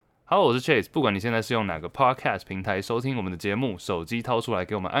Hello， 我是 Chase。不管你现在是用哪个 Podcast 平台收听我们的节目，手机掏出来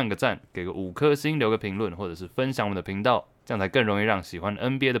给我们按个赞，给个5颗星，留个评论，或者是分享我们的频道，这样才更容易让喜欢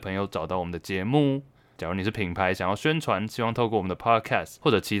NBA 的朋友找到我们的节目。假如你是品牌想要宣传，希望透过我们的 Podcast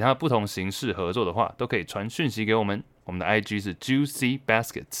或者其他不同形式合作的话，都可以传讯息给我们。我们的 IG 是 Juicy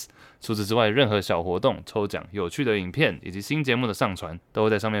Baskets。除此之外，任何小活动、抽奖、有趣的影片以及新节目的上传，都会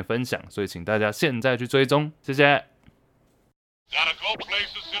在上面分享，所以请大家现在去追踪，谢谢。Gotta go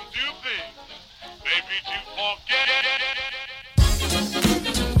places and do things, maybe to forget.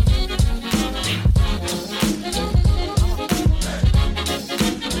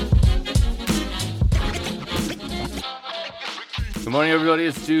 Good morning, everybody.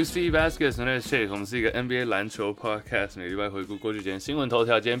 It's Juicy Baskets. 我是 Chase， 我们是一个 NBA 篮球 podcast， 每个礼拜回顾过去几天新闻头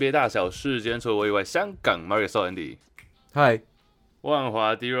条、NBA 大小事。今天除了我以外，香港 Marcus Andy， 嗨，万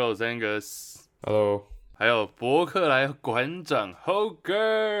华 D-Rose Angus， Hello，还有伯克莱馆长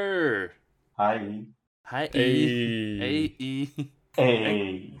Hoger， 嗨，嗨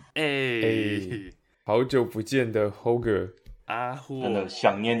好久不见的 Hoger， 阿呼，真的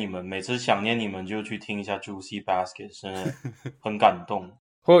想念你们，每次想念你们就去听一下 Juicy Basket， 真的很感动。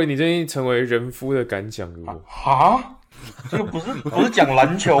或你最近成为人夫的感想如何？哈，这个不是讲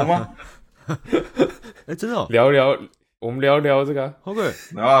篮球吗？真的、哦，我们聊聊这个、啊、Hoger，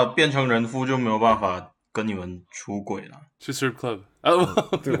 没有啊，变成人夫就没有办法跟你们出轨了。去 strip club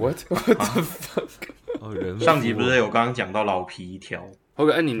对 what the fuck？ 上集不是有刚刚讲到老皮一条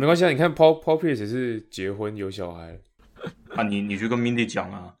Hoger， 你没关系啊，你看 Paul Pierce 也是结婚有小孩啊？你去跟 Mindy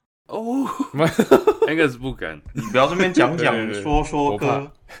讲啊。哦，Angus 不敢，你不要这边讲说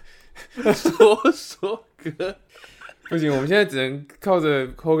歌，说歌，不行，我们现在只能靠着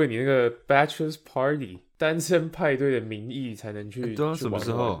Hoger 你那个 Bachelor's Party 单身派对的名义才能去。对啊，什么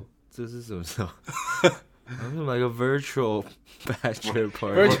时候？这是什么时候？我们来个 virtual bachelor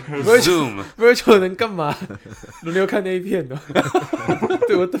party，Zoom 能干嘛？轮流看那一片的。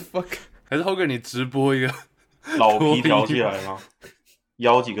对 ，What the fuck？ 还是 Hoger 你直播一个老皮挑起来吗？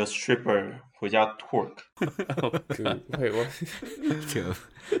邀几个 stripper 回家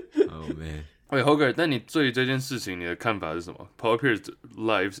twerk。Oh man。喂 Hoger， 但你对于这件事情你的看法是什么 ？Paul Pierce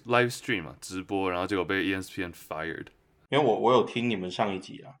live stream 嘛，直播，然后结果被 ESPN fired。因为我有听你们上一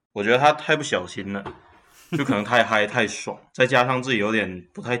集啊，我觉得他太不小心了，就可能太嗨太爽，再加上自己有点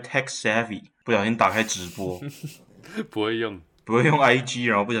不太 tech savvy， 不小心打开直播，不会用 IG，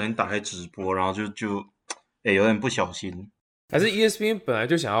 然后不小心打开直播，然后就有点不小心。还是 ESPN 本来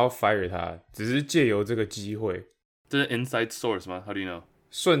就想要 fire 他，只是借由这个机会。这是 inside source 吗 ？How do you know？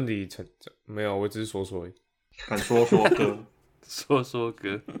 顺理成章，没有，我只是说而已。敢说歌，说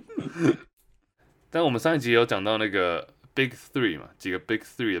歌。但我们上一集有讲到那个 Big Three 嘛，几个 Big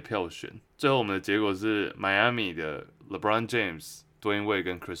Three 的票选，最后我们的结果是 Miami 的 LeBron James、Dwayne Wade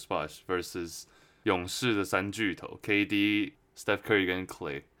跟 Chris Bosh versus 勇士的三巨头 KD、Steph Curry 跟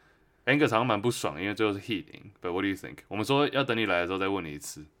Clay。Angus 好像蛮不爽，因为最后是 Heat 赢。But what do you think？ 我们说要等你来的时候再问你一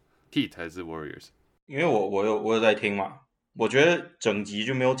次 ，Heat 还是 Warriors？ 因为我有在听嘛，我觉得整集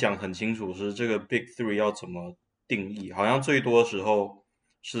就没有讲很清楚是这个 Big Three 要怎么定义，好像最多的时候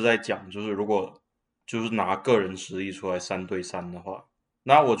是在讲，就是如果就是拿个人实力出来3对3的话，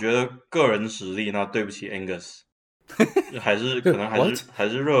那我觉得个人实力，那对不起 Angus， 可能还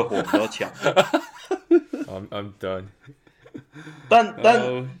是热火比较强。I'm done 但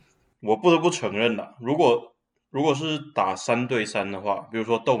我不得不承认啦，如果是打3对3的话，比如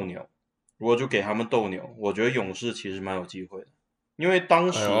说斗牛，如果就给他们斗牛，我觉得勇士其实蛮有机会的，因为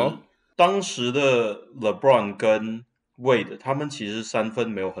当时的 LeBron 跟 Wade 他们其实3分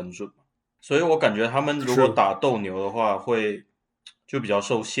没有很准嘛，所以我感觉他们如果打斗牛的话，会就比较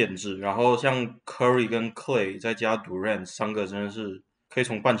受限制。然后像 Curry 跟 Clay 再加 Durant 3个真的是可以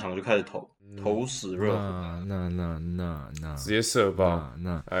从半场就开始投死热火，那直接射爆。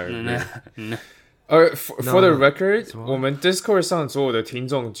For the record， 我们 Discord 上所有的听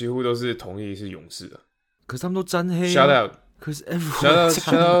众几乎都是同意是勇士的。可是他们都沾黑、啊。Shout out， 可是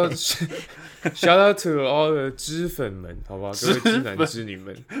shout out to all 的知粉们，好不好？各位知男知女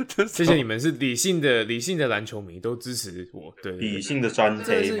们，谢谢你们是理性的篮球迷，都支持我。对，理性的沾黑。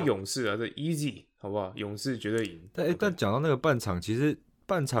这是勇士啊，这 easy， 好不好？勇士绝对赢。但讲到那个半场，其实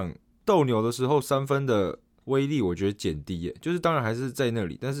半场斗牛的时候3分的威力，我觉得减低耶，就是当然还是在那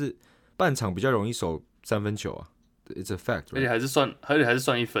里，但是半场比较容易守3分球啊。It's a fact， 而且还是算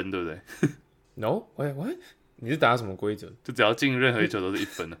1分，对不对？No， what？ 你是打什么规则？就只要进任何一球都是1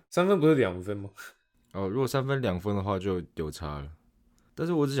分的。3分不是2分吗？哦，如果3分2分的话就有差了。但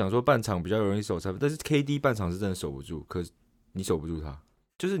是我只想说半场比较容易守3分，但是 KD 半场是真的守不住，可是你守不住他，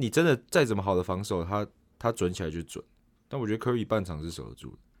就是你真的再怎么好的防守，他准起来就准。但我觉得 Curry 半场是守得住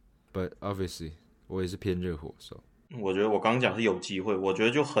的。But obviously 我也是偏热火手。我觉得我刚刚讲是有机会，我觉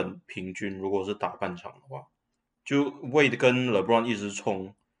得就很平均。如果是打半场的话，就 Wade 跟 LeBron 一直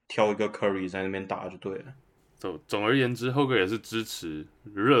冲，挑一个 Curry 在那边打就对了。总而言之，后哥也是支持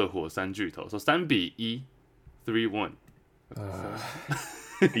热火三巨头，说3-1 3-1。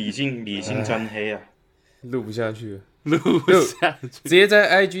理性沾黑啊，录不下去了，录不下去，直接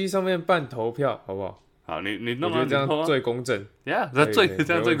在 IG 上面办投票，好不好？好，你我弄觉得这样最公正。那这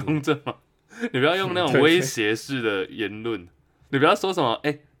样最公正嘛？你不要用那种威胁式的言论，你不要说什么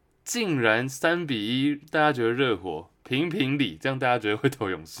竟然3-1，大家觉得热火评理，这样大家觉得会投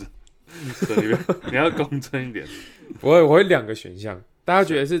勇士。你要公正一点。我会2个选项，大家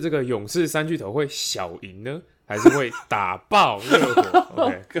觉得是这个勇士三巨头会小赢呢，还是会打爆热火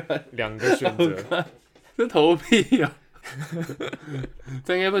？OK，2个选择。这投屁啊！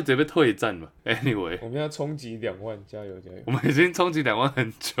这应该会直接被退战吧 ？Anyway， 我们要冲击2万，加油加油！我们已经冲击2万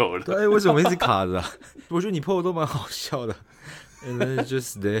很久了。对，为什么一直卡着啊？我觉得你 PO 都蛮好笑的。And then it's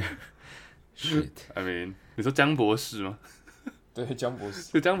just there. Shit. I mean， 你说江博士吗？对，江博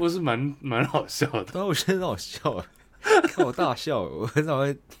士。这江博士蛮好笑的。但我觉得很好笑啊，看我大笑，我很少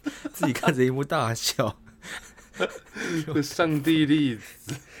会自己看着荧幕大笑。这上帝粒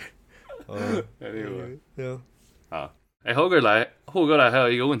子。Anyway， 好。霍哥来，还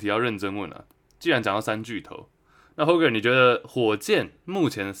有一个问题要认真问啊。既然讲到三巨头，那霍哥，你觉得火箭目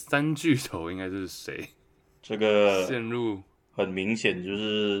前的三巨头应该是谁？这个陷入很明显就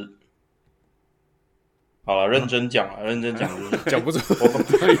是，好了，认真讲就是讲不出，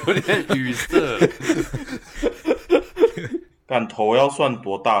有点语塞。干头要算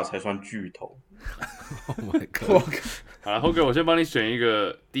多大才算巨头 ？Oh my god！ 好了，霍哥，我先帮你选一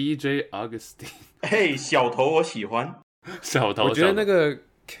个 DJ Augustine。嘿，小头我喜欢。小头，我觉得那个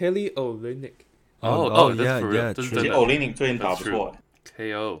Kelly Olynyk。yeah，这是真的。Olynyk 最近打不错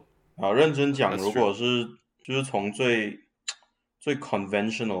KO。啊，认真讲，如果是就是从最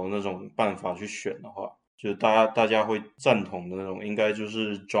conventional 的那种办法去选的话，就是大家会赞同的那种，应该就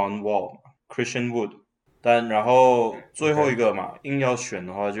是 John Wall、Christian Wood。然后最后一个嘛，硬要选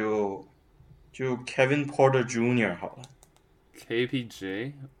的话就 Kevin Porter Jr. 好了。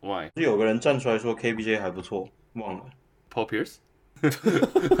KPJ Why？ 是有个人站出来说 KPJ 还不错，忘了。Paul Pierce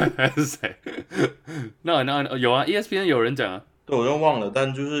还是谁？那有啊 ，ESPN 有人讲啊。对，我就忘了，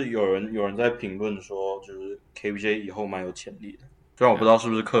但就是有人在评论说，就是 KPJ 以后蛮有潜力的，虽然我不知道是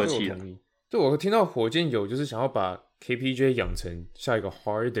不是客气的。对，我听到火箭有就是想要把 KPJ 养成下一个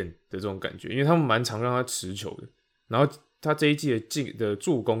Harden 的这种感觉，因为他们蛮常让他持球的，然后他这一季的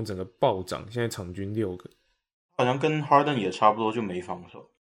助攻整个暴涨，现在场均6个，好像跟 Harden 也差不多，就没防守。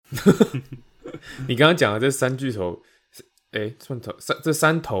你刚刚讲的这三巨头，这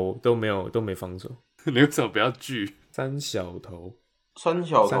三头都没防守，你为什么不要巨？三小头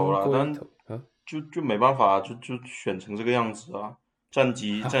啦，但就没办法，就选成这个样子啊。战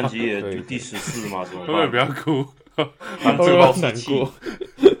绩也就第14嘛，怎么办？不要哭，他自暴自弃。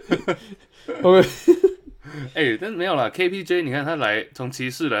但没有啦 ，KPJ 你看他从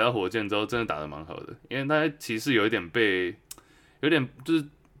骑士来到火箭之后，真的打得蛮好的，因为他在骑士有点就是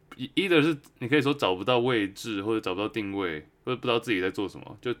either是你可以说找不到位置，或者找不到定位，或者不知道自己在做什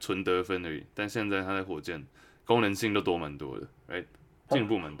么，就纯得分而已。但现在他在火箭功能性都多蛮多的 ，right？ 进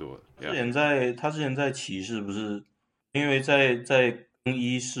步蛮多的。他之前在骑士不是因为在更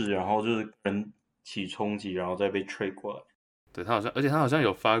衣室，然后就是人起冲击，然后再被 trade 过来。对而且他好像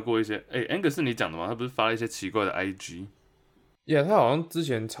有发过一些，Angus 是你讲的吗？他不是发了一些奇怪的 IG？ 他好像之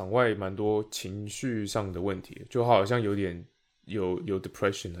前场外蛮多情绪上的问题，就好像有点有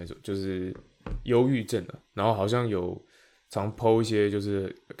depression 那种，就是忧郁症啊，然后好像有常 po 一些就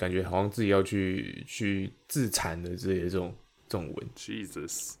是感觉好像自己要去自残的之类的这种文。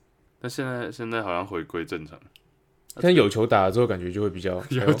Jesus， 但现在好像回归正常。但有球打了之后，感觉就会比较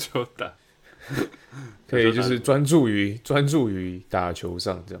有球打，可以就是专注于打球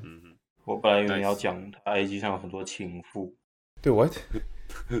上这样。我本来以为你要讲他 IG 上有很多情妇。对 what？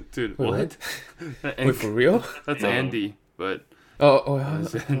 对 what？ Wait for real？ That's Andy，but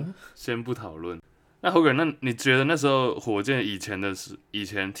先不讨论。那 Hogan， 那你觉得那时候火箭以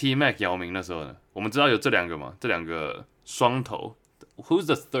前 T-Mac 姚明那时候呢？我们知道有这两个嘛，这两个双头 ，Who's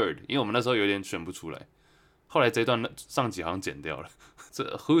the third？ 因为我们那时候有点选不出来。后来这一段上集好像剪掉了。这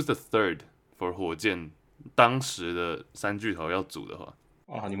Who's the third for 火箭当时的三巨头要组的话？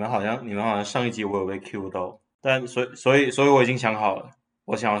啊，你们好像上一集我有被 Q 到，但所以我已经想好了，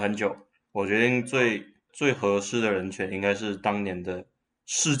我想了很久，我决定最合适的人选应该是当年的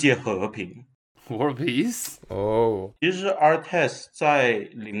世界和平 World Peace。哦，其实 Artest 在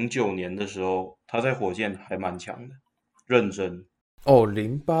09年的时候，他在火箭还蛮强的，认真。哦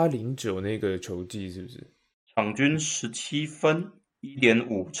，0809那个球季是不是？场均17分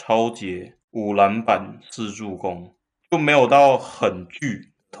，1.5抄截，5篮板，4助攻，就没有到很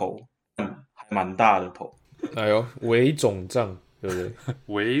巨头，还蛮大的头。哎呦，微肿胀，对不对？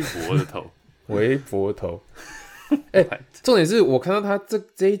微博的头，微博头。重点是我看到他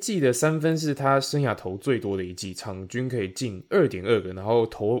这一季的三分是他生涯投最多的一季，场均可以进2.2个，然后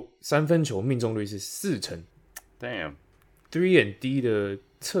投三分球命中率是40%。Damn， 3&D 的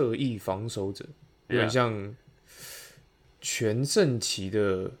侧翼防守者，有点像全盛期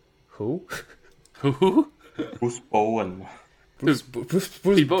的Bruce Bowen 嘛，不是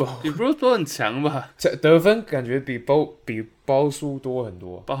比 Bruce 都很强吧？得分感觉比包叔多很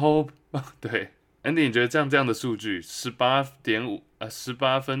多。对 ，Andy， 你觉得这样的数据18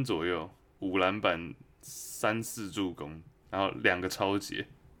分左右，5篮板，3、4助攻，然后2个抄截。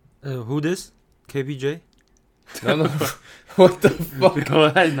Who this? KPJ? No, what the fuck? 我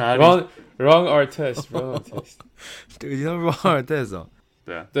在哪里 Wrong Artest. 对，已经到 Wrong Artest 哦。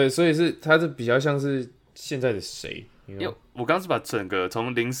对啊，对，所以他这比较像是现在的谁？因为我刚是把整个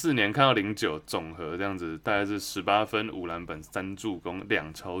从04年看到09总和这样子，大概是18分、5篮板、3助攻、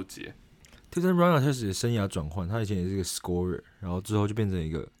2抄截。对，但 Ron Artest 的生涯转换，他以前也是个 scorer， 然后之后就变成一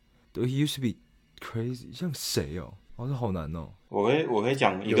个，对 ，he used to be crazy， 像谁哦？哦，这好难哦。我可以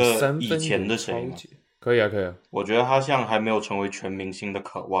讲一个以前的谁吗？可以啊。我觉得他像还没有成为全明星的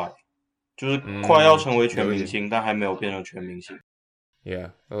可外，就是快要成为全明星，但还没有变成全明星。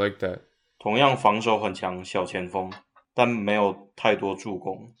Yeah, I like that. 同样防守很强，小前锋，但没有太多助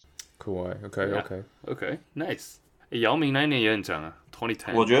攻。Cool. OK. Nice. 姚明那一年也很强啊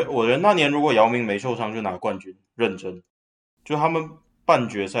，2010。我觉得那年如果姚明没受伤就拿冠军，认真。就他们半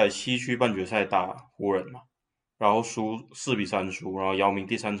决赛西区半决赛打湖人嘛，然后输4-3输，然后姚明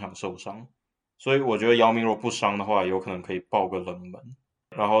第3场受伤，所以我觉得姚明如果不伤的话，有可能可以爆个冷门。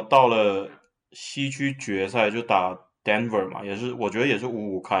然后到了西区决赛就打 Denver 嘛，我觉得也是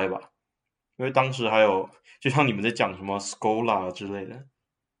5-5开吧，因为当时还有就像你们在讲什么 Scola 之类的，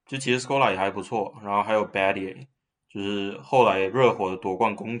就其实 Scola 也还不错，然后还有 Battier， 就是后来热火的夺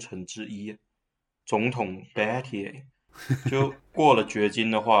冠功臣之一，总统 Battier。就过了掘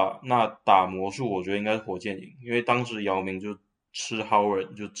金的话，那打魔术我觉得应该是火箭赢，因为当时姚明就吃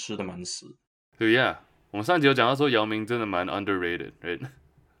Howard 就吃的蛮死。对呀，我们上集有讲到说姚明真的蛮 underrated， right？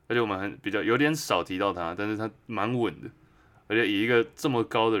 而且我们比较有点少提到他，但是他蛮稳的，而且以一个这么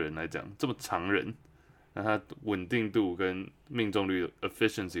高的人来讲，这么长人，那他稳定度跟命中率的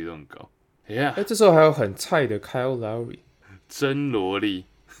efficiency 都很高。Yeah， 这时候还有很菜的 Kyle Lowry， 真萝莉，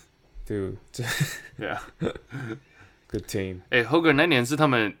对，对啊。Good team。Hogan 那年是他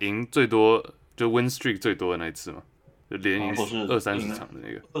们赢最多，就 win streak 最多的那一次嘛，就连赢20-30场的那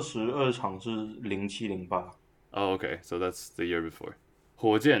个。22场是07-08。OK，so that's the year before。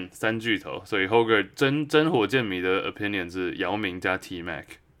火箭3巨头，所以 Hogan 真火箭迷的 opinion 是姚明加 T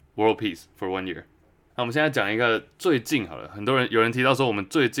Mac，World Peace for 1 year。那我们现在讲一个最近好了，有人提到说我们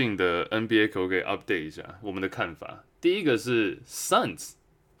最近的 NBA 可不可以 update 一下我们的看法？第一个是 Suns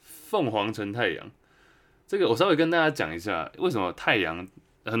凤凰城太阳。这个我稍微跟大家讲一下，为什么太阳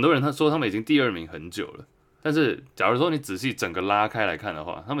很多人他说他们已经第2名很久了，但是假如说你仔细整个拉开来看的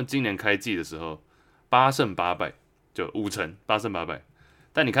话，他们今年开季的时候8胜8败，就5成8胜8败。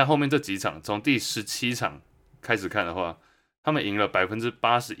但你看后面这几场，从第17场开始看的话，他们赢了81%、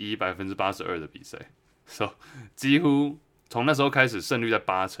82%的比赛，几乎从那时候开始胜率在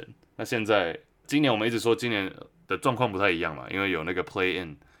8成。那现在今年我们一直说今年的状况不太一样嘛，因为有那个 play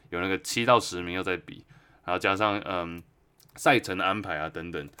in， 有那个7到10名要再比。然后加上赛程的安排啊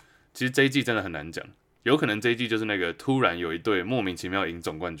等等，其实这一季真的很难讲，有可能这一季就是那个突然有一队莫名其妙赢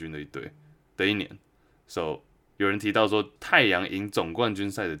总冠军的一年。So 有人提到说太阳赢总冠军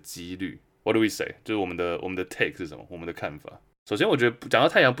赛的几率 ，What do we say？ 就是我们的 take 是什么？我们的看法。首先，我觉得讲到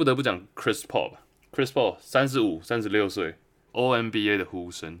太阳，不得不讲 Chris Paul 吧。Chris Paul 36岁 ，All-NBA 的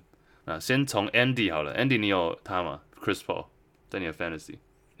呼声。那先从 Andy 好了 ，Andy 你有他吗 ？Chris Paul 在你的 Fantasy。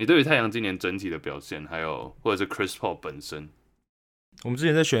你对于太阳今年整体的表现，还有或者是 Chris Paul 本身，我们之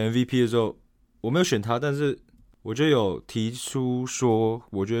前在选 MVP 的时候，我没有选他，但是我就有提出说，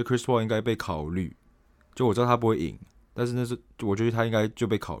我觉得 Chris Paul 应该被考虑。就我知道他不会赢，但是我觉得他应该就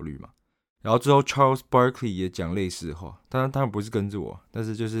被考虑嘛。然后之后 Charles Barkley 也讲类似的话，当然不是跟着我，但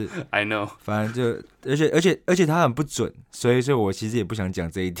是就是 I know， 反正就而且他很不准，所以我其实也不想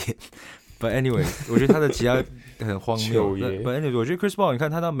讲这一点。But anyway， 我觉得他的其他很荒谬。But anyway， 我觉得 Chris Paul， 你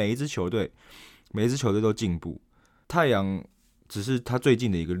看他到每一支球队都进步。太阳只是他最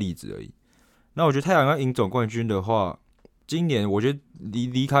近的一个例子而已。那我觉得太阳要赢总冠军的话，今年我觉得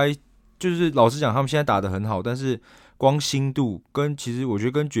离开，就是老实讲，他们现在打得很好，但是光新度其实我觉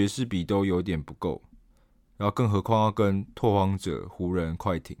得跟爵士比都有点不够，然后更何况要跟拓荒者、湖人、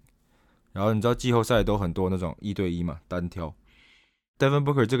快艇，然后你知道季后赛都很多那种1对1嘛，单挑。Devin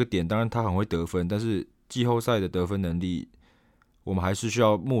Booker 这个点当然他很会得分，但是季后赛的得分能力我们还是需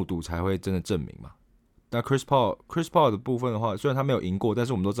要目睹才会真的证明嘛。那 Chris Paul 的部分的话，虽然他没有赢过，但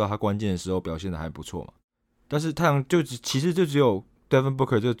是我们都知道他关键的时候表现的还不错嘛。但是太阳其实就只有 Devin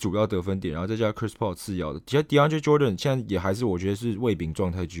Booker 这个主要得分点，然后再加 Chris Paul 次要的。其实 DeAndre Jordan 现在也还是我觉得是卫兵状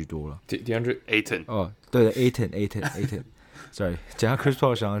态居多了。DeAndre Ayton 哦，对 Ayton，sorry， 讲到 Chris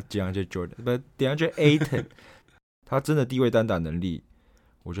Paul 想到 DeAndre Jordan， DeAndre Ayton 他真的低位单打能力，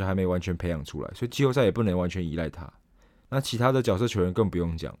我觉得还没完全培养出来，所以季后赛也不能完全依赖他。那其他的角色球员更不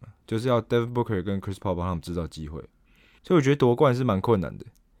用讲了，就是要 Devin Booker 跟 Chris Paul 帮他们制造机会，所以我觉得夺冠是蛮困难的。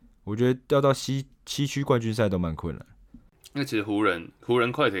我觉得要到西区冠军赛都蛮困难。那其实湖人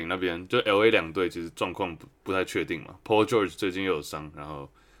快艇那边就 LA 两队其实状况不太确定嘛 ，Paul George 最近又有伤，然后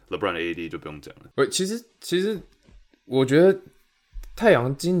LeBron 的 AD 就不用讲了。其实我觉得太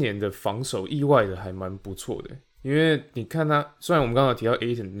阳今年的防守意外的还蛮不错的，因为你看他，虽然我们刚刚提到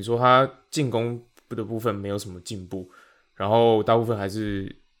Ayton， 你说他进攻的部分没有什么进步，然后大部分还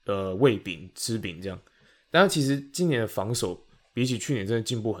是喂饼吃饼这样，但他其实今年的防守比起去年真的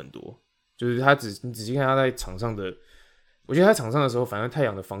进步很多，就是你仔细看他在场上的，我觉得他场上的时候，反正太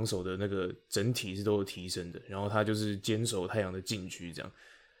阳的防守的那个整体是都有提升的，然后他就是坚守太阳的禁区这样。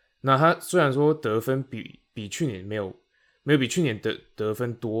那他虽然说得分比去年没有比去年的得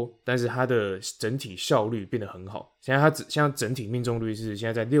分多，但是他的整体效率变得很好。现在整体命中率是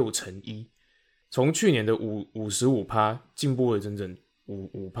现在在6%，从去年的55%进步了整整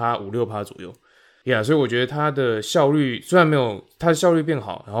5-6%左右。所以我觉得他的效率虽然没有，他的效率变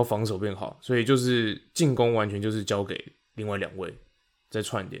好，然后防守变好，所以就是进攻完全就是交给另外2位在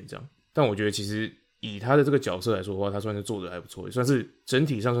串联这样。但我觉得其实以他的这个角色来说的话，他算是做的还不错，也算是整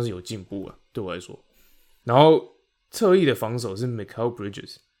体上算是有进步了，对我来说。然后侧翼的防守是 Mikal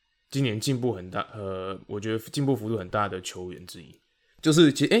Bridges， 今年进步很大，我觉得进步幅度很大的球员之一。就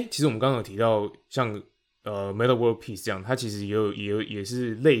是其实我们刚刚有提到像Melo World Peace 这样，他其实也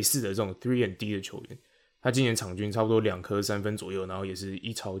是类似的这种 3&D 的球员。他今年场均差不多2颗3分左右，然后也是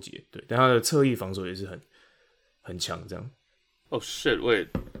1超节，对，但他的侧翼防守也是很强这样。Oh shit， wait，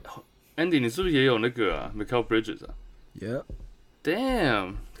 Andy， 你是不是也有那个啊 Mikal Bridges 啊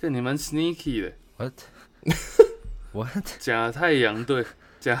 ？Yeah。Damn， 看你蛮 sneaky 的。What？ 假太阳队，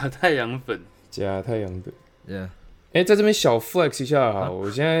假太阳粉，假太阳队。Yeah。在这边小 flex 一下哈，我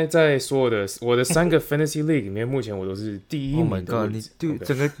现在在我的3个 Fantasy League 里面，目前我都是第1名的位置。Oh my god！ 你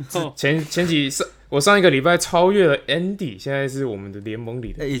整个我上一个礼拜超越了 Andy， 现在是我们的联盟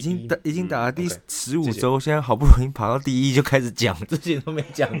里的已经打了第15周，现在好不容易爬到第1就开始讲，之前都没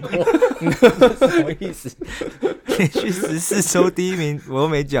讲过，什么意思？连续14周第1名我都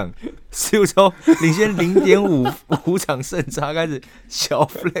没讲，15周领先0.5场胜差，开始小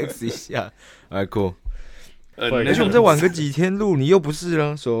flex 一下，哎 cool。而且我们再晚个几天录，你又不是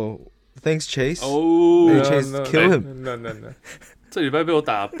了 ，so thanks Chase。Chase kill him。这礼拜被我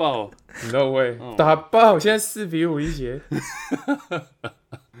打爆 ，No way， 打爆！现在4-5一节。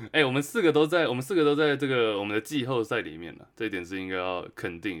我们四个都在这个我们的季后赛里面了，这一点是应该要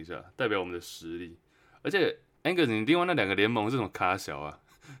肯定一下，代表我们的实力。而且 Angus， 你另外那2个联盟是什么卡小啊？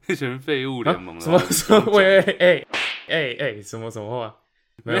一群废物联盟什么？喂，什么话？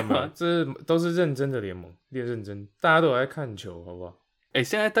没有，这都是认真的联盟，认真，大家都有在看球，好不好？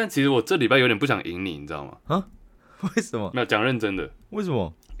现在，但其实我这礼拜有点不想赢你知道吗？啊？为什么？没有讲认真的。为什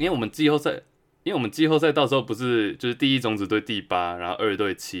么？因为我们季后赛到时候不是就是第1种子对第8，然后2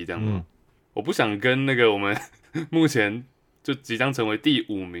对7这样吗？我不想跟那个我们目前就即将成为第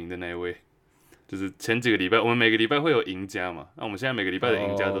5名的那一位，就是前几个礼拜我们每个礼拜会有赢家嘛，那我们现在每个礼拜的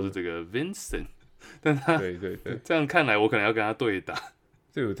赢家都是这个 Vincent， 但他对这样看来我可能要跟他对打。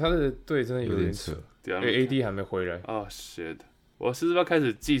对，他的队真的有点扯。AD 还没回来。Oh shit！ 我是不是要开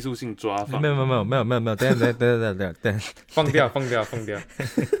始技术性抓放？没有，等，放掉。等一下，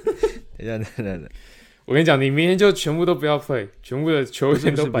我跟你讲，你明天就全部都不要 play， 全部的球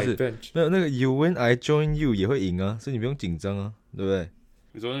员都摆 bench。没有那个 You win I join you 也会赢啊，所以你不用紧张啊，对不对？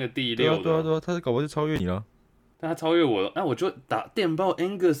你说那个第6的？对啊，他搞不好就超越你了。但他超越我了，那我就打电报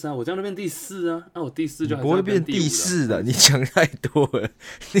Angus 啊，我这样就变第4啊，那我第4就还是不会变第4的，你想太多了，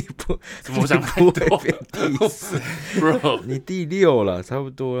你不怎么想太多了？变第4 ，bro， 你第6了，差不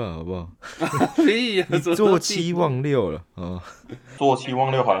多了，好不好？屁呀，你做7望6了啊！做7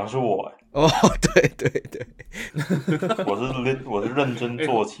望6好像是我哦，对，我是认真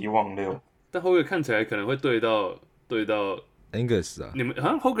做7望6，但后面看起来可能会对到。Angus 啊，你们好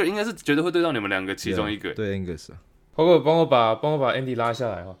像 Hoger 应该是绝对会对到你们2个其中一个。对 Angus 啊包括帮我把 Andy 拉下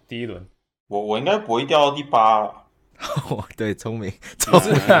来第一轮。我应该不会掉到第8啦。对，聪明。不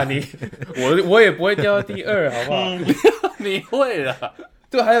是啊，我也不会掉到第2，好不好？你会啦。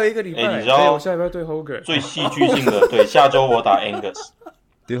对，还有一个礼拜，你知道我下礼拜对 Hoger 最戏剧性的，对，下周我打 Angus，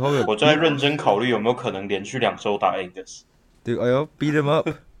 对 Hoger， 我在认真考虑有没有可能连续2周打 Angus。对，哎呦 ，beat him up。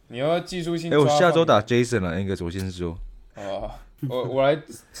你要技术性。我下周打 Jason 了，Angus， 我先说。我来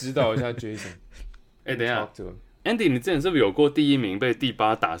指导一下 Jason。等一下 ，Andy， 你之前是不是有过第1名被第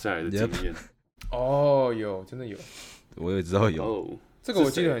8打下来的经验？有，真的有。我也知道有。这个我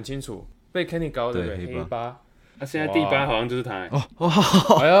记得很清楚，被 Kenny 高对不对？黑八。现在第8好像就是他。哎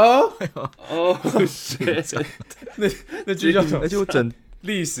呦，shit，那句叫什么？而且我整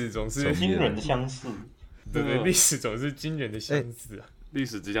历史总是惊人的相似。对，历史总是惊人的相似啊。历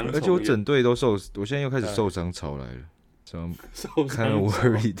史即将重演。而且我整队都受，我现在又开始受伤潮来了，所以看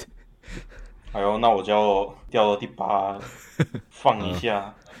worried。哎呦，那我就要掉到第8，放一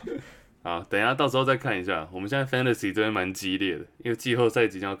下。好，等一下到时候再看一下。我们现在 Fantasy 这边蛮激烈的，因为季后赛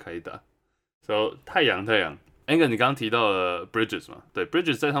即将要开打。So 太阳 ，Angus， 你刚刚提到了 Bridges 嘛？对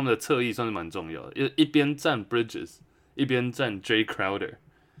 ，Bridges 在他们的侧翼算是蛮重要的，因为一边站 Bridges， 一边站 Jay Crowder，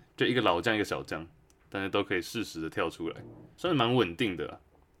 就一个老将一个小将，但是都可以适时的跳出来，算是蛮稳定的啦。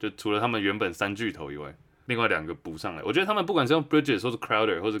就除了他们原本3巨头以外，另外2个补上来，我觉得他们不管是用 Bridges 或是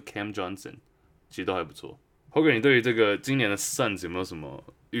Crowder 或是 Cam Johnson， 其实都还不错。Hoger， 你对于这个今年的 Suns 有没有什么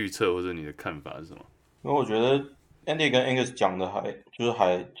预测或者你的看法是什么？因为我觉得 Andy 跟 Angus 讲的还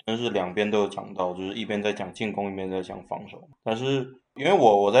真是2边都有讲到，就是一边在讲进攻，一边在讲防守。但是因为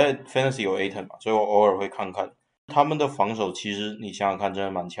我在 Fantasy 有 Ayton 嘛，所以我偶尔会看看他们的防守。其实你想想看，真的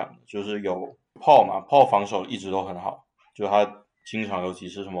蛮强的。就是有 Paul 嘛 ，Paul 防守一直都很好，就他经常尤其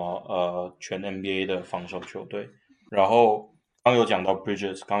是什么全 NBA 的防守球队。然后刚有讲到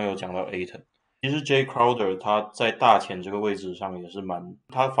Bridges， 刚有讲到 Ayton。其实 Jay Crowder 他在大前这个位置上也是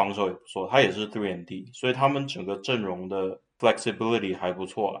他防守也不错，他也是 3&D， 所以他们整个阵容的 flexibility 还不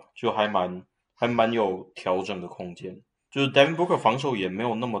错啦，就还蛮有调整的空间。就是 Devin Booker 防守也没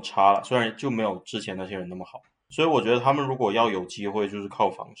有那么差啦，虽然就没有之前那些人那么好，所以我觉得他们如果要有机会就是靠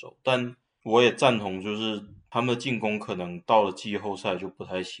防守，但我也赞同就是他们的进攻可能到了季后赛就不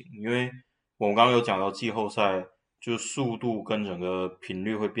太行，因为我们刚刚有讲到季后赛就速度跟整个频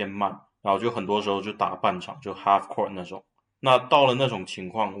率会变慢。然后就很多时候就打半场，就 half court 那种。那到了那种情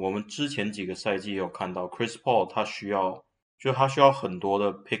况，我们之前几个赛季也有看到 Chris Paul 他需要很多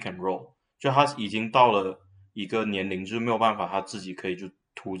的 pick and roll， 就他已经到了一个年龄，就是没有办法他自己可以就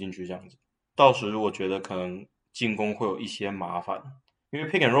突进去这样子。到时我觉得可能进攻会有一些麻烦，因为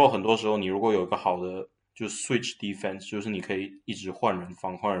pick and roll 很多时候你如果有一个好的就 switch defense， 就是你可以一直换人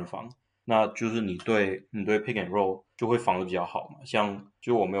防，那就是你对 pick and roll 就会防得比较好嘛。像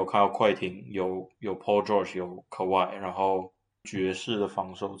就我们有看到快艇有 Paul George 有 Kawhi， 然后爵士的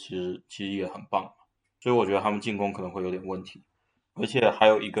防守其实也很棒，所以我觉得他们进攻可能会有点问题。而且还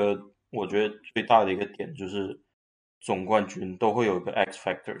有一个我觉得最大的一个点就是总冠军都会有一个 X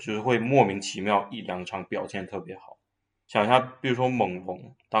factor， 就是会莫名其妙1-2场表现特别好。想一下，比如说猛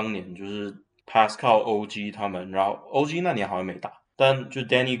龙当年就是 Pascal、OG 他们，然后 OG 那年好像没打，但就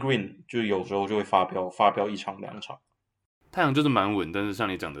Danny Green 就有时候就会发飙1场2场。太阳就是蛮稳，但是像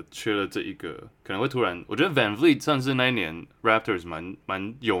你讲的，缺了这一个，可能会突然。我觉得 Van Vliet 算是那一年 Raptors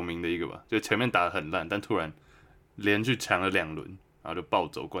蛮有名的一个吧，就前面打得很烂，但突然连续强了2轮，然后就暴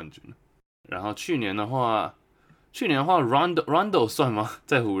走冠军了。然后去年的话 Rondo 算吗？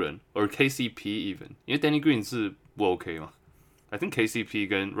在湖人 ，or KCP even， 因为 Danny Green 是不 OK 嘛 ？I think KCP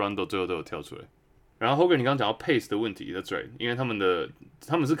跟 Rondo 最后都有跳出来。然后 Hoger 你刚刚讲到 pace 的问题 ，That's right， 因为他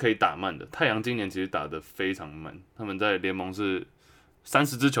们是可以打慢的。太阳今年其实打得非常慢，他们在联盟是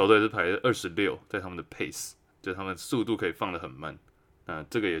30支球队是排26，在他们的 pace， 就他们速度可以放得很慢。那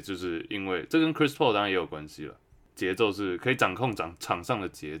这个也就是因为这跟 Chris Paul 当然也有关系了，节奏是可以掌控场上的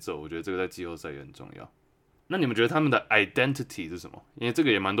节奏，我觉得这个在季后赛也很重要。那你们觉得他们的 identity 是什么？因为这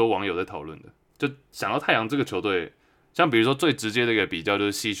个也蛮多网友在讨论的，就想到太阳这个球队。像比如说最直接的一个比较就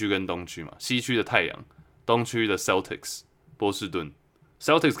是西区跟东区嘛，西区的太阳，东区的 Celtics 波士顿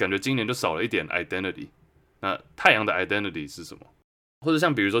 ，Celtics 感觉今年就少了一点 identity， 那太阳的 identity 是什么？或者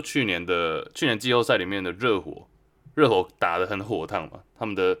像比如说去年季后赛里面的热火打得很火烫嘛，他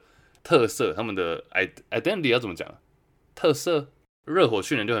们的特色，他们的 identity 要怎么讲？特色，热火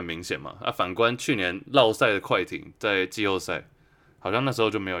去年就很明显嘛，反观去年绕赛的快艇在季后赛，好像那时候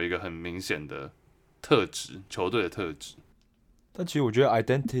就没有一个很明显的。特质，球队的特质。但其实我觉得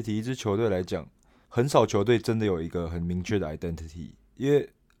identity 一支球队来讲，很少球队真的有一个很明确的 identity， 因为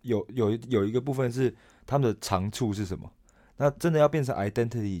有一个部分是他们的长处是什么，那真的要变成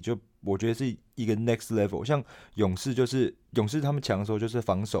identity， 就我觉得是一个 next level。像勇士他们强的时候就是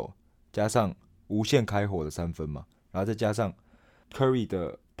防守加上无限开火的3分嘛，然后再加上 Curry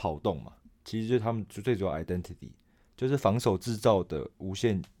的跑动嘛，其实就是他们最主要 identity， 就是防守制造的无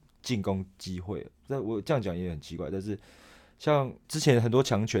限进攻机会。那我这样讲也很奇怪，但是像之前很多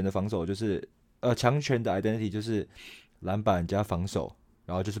强权的防守就是强权的 identity 就是篮板加防守，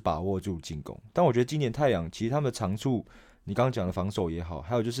然后就是把握住进攻。但我觉得今年太阳其实他们的长处，你刚刚讲的防守也好，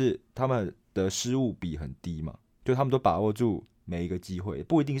还有就是他们的失误比很低嘛，就他们都把握住每一个机会，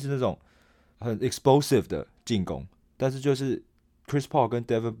不一定是那种很 explosive 的进攻，但是就是 Chris Paul 跟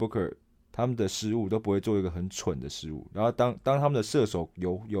Devin Booker 他们的失误都不会做一个很蠢的失误，然后当他们的射手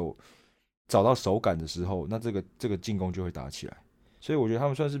有找到手感的时候，那这个进攻就会打起来。所以我觉得他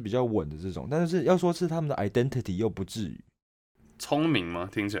们算是比较稳的这种，但是要说是他们的 identity 又不至于。聪明吗？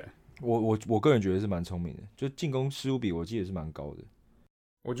听起来，我个人觉得是蛮聪明的，就进攻失误比我记得是蛮高的。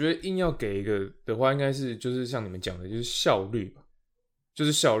我觉得硬要给一个的话，应该是就是像你们讲的，就是效率吧，就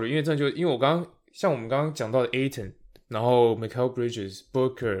是效率。因为这就因为我们刚刚讲到的 Ayton， 然后 Mikal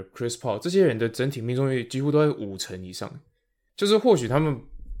Bridges、Booker、Chris Paul 这些人的整体命中率几乎都在50%以上，就是或许他们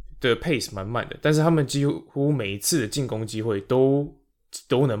的 pace 蛮慢的，但是他们几乎每一次的进攻机会都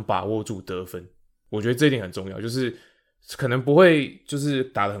能把握住得分。我觉得这一点很重要，就是可能不会就是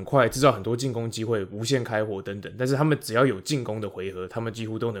打得很快，制造很多进攻机会，无限开火等等，但是他们只要有进攻的回合，他们几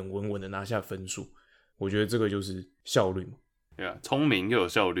乎都能稳稳的拿下分数。我觉得这个就是效率嘛。对啊，聪明又有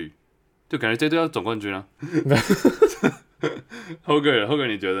效率，就感觉这队要总冠军啊。Hoger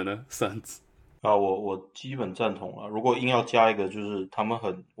你觉得呢 ？Suns 啊，我基本赞同啊。如果硬要加一个，就是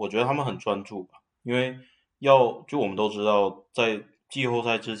我觉得他们很专注吧，因为就我们都知道，在季后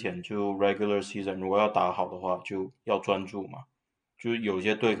赛之前就 regular season 如果要打好的话，就要专注嘛。就有一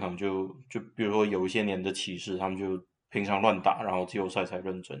些队可能就比如说有一些年的骑士，他们就平常乱打，然后季后赛才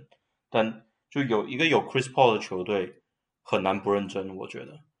认真。但就有 Chris Paul 的球队很难不认真，我觉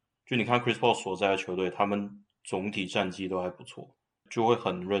得。就你看 Chris Paul 所在的球队，他们总体战绩都还不错，就会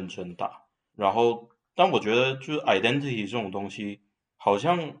很认真打。然后，但我觉得就是 identity 这种东西，好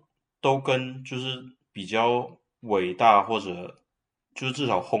像都跟就是比较伟大或者就是至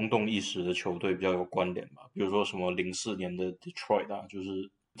少轰动一时的球队比较有关联吧。比如说什么04年的 Detroit 啊，就是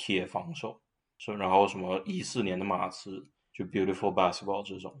铁防守，然后什么14年的马刺，就 Beautiful Basketball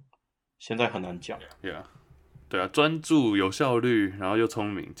这种，现在很难讲。Yeah， 对啊，专注、有效率，然后又聪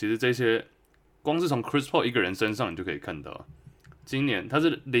明，其实这些光是从 Chris Paul 一个人身上你就可以看到。今年他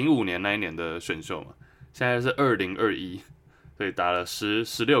是05年那一年的选秀嘛，现在是2021，所以打了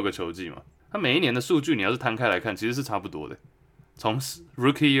16个球季嘛。他每一年的数据你要是摊开来看，其实是差不多的。从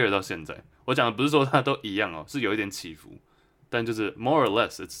Rookie Year 到现在，我讲的不是说他都一样哦，是有一点起伏，但就是 more or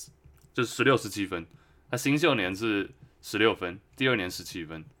less， 就是16、17分。他新秀年是16分，第二年17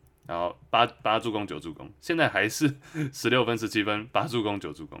分，然后8助攻9助攻，现在还是16分17分8助攻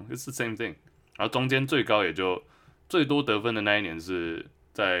9助攻， it's the same thing。然后中间最高也就最多得分的那一年是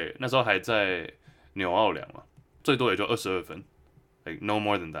在那时候还在纽奥良嘛，最多也就22分 ，like no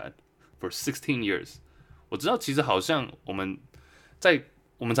more than that for 16 years。我知道其实好像我们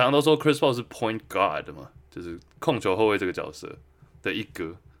常常都说 Chris Paul 是 point guard 嘛，就是控球后卫这个角色的一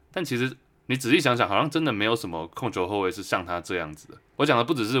哥，但其实你仔细想想，好像真的没有什么控球后卫是像他这样子的。我讲的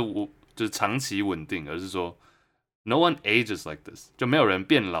不只是就是长期稳定，而是说 no one ages like this， 就没有人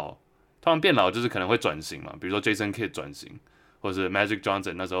变老。通常变老就是可能会转型嘛，比如说 Jason Kidd 转型，或者是 Magic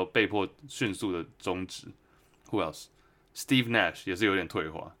Johnson 那时候被迫迅速的终止。Who else? Steve Nash 也是有点退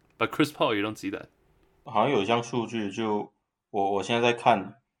化 ，But Chris Paul you don't see that。好像有一项数据，就我现在在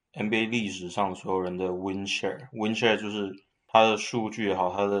看 NBA 历史上所有人的 win share 就是他的数据也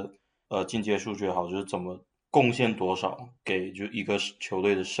好，他的进阶数据也好，就是怎么贡献多少给就一个球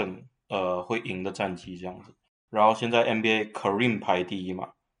队的会赢的战绩这样子。然后现在 NBA Kareem 排第一嘛。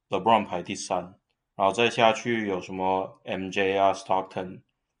LeBron 排第3，然后再下去有什么 MJ 啊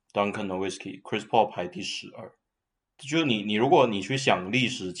Stockton、Duncan Nowitzki、Chris Paul 排第12。就是你如果你去想历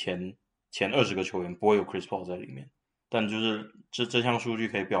史前20个球员，不会有 Chris Paul 在里面，但就是这项数据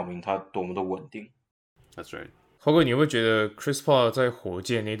可以表明他多么的稳定。That's right。后哥，你会不会觉得 Chris Paul 在火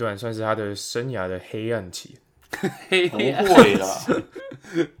箭那段算是他的生涯的黑暗期？不会啦。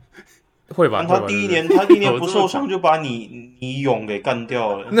会吧？他第一年不受伤就把你勇给干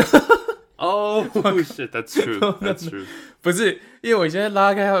掉了。Oh shit, that's true, that's true。不是，因为我现在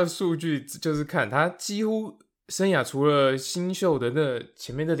拉开他的数据，就是看他几乎生涯除了新秀的那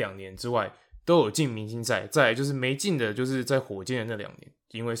前面那2年之外，都有进明星赛。再来就是没进的，就是在火箭的那2年，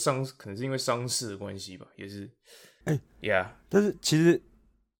因为可能是因为伤势的关系吧，也是。Yeah。 但是其实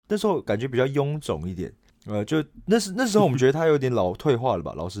那时候感觉比较臃肿一点。就那时候我们觉得他有点退化了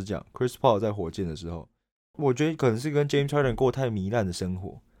吧？老实讲 ，Chris Paul 在火箭的时候，我觉得可能是跟 James Harden 过太糜烂的生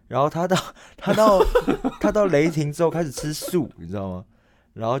活，然后他到雷霆之后开始吃素，你知道吗？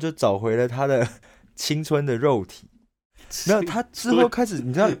然后就找回了他的青春的肉体。没有，他之后开始，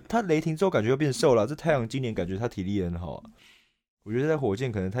你知道，他雷霆之后感觉又变瘦了。这太阳今年感觉他体力也很好啊。我觉得在火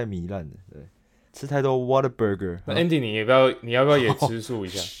箭可能太糜烂了，对，吃太多 Whataburger。那 Andy，你要不要也吃素一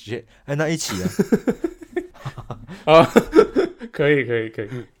下？那一起啊。啊，可以。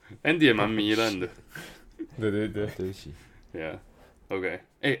Andy 也蛮糜烂的。对，对不起。Yeah，OK，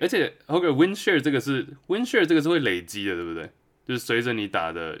 而且 win share 这个是会累积的，对不对？就是随着你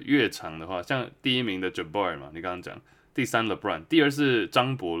打的越长的话，像第1名的 Jabbar 嘛，你刚刚讲，第3 LeBron， 第2是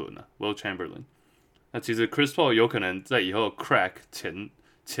张伯伦啊 ，Will Chamberlain。那其实 Chris Paul 有可能在以后 crack 前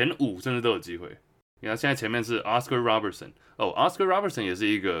5甚至都有机会。你看现在前面是 Oscar Robertson，Oscar Robertson 也是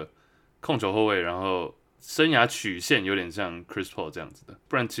一个控球后卫，然后生涯曲线有点像 Chris Paul 这样子的，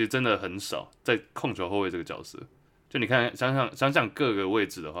不然其实真的很少在控球后卫这个角色。就你看，想想各个位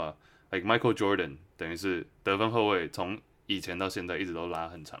置的话 ，like Michael Jordan 等于是得分后卫，从以前到现在一直都拉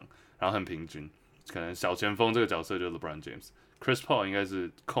很长，然后很平均。可能小前锋这个角色就是 LeBron James，Chris Paul 应该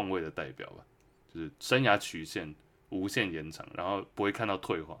是控卫的代表吧，就是生涯曲线无限延长，然后不会看到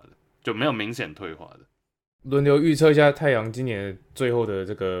退化的，就没有明显退化的。轮流预测一下太阳今年最后的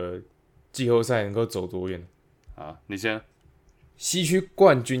这个季后赛能够走多远？好，你先。西区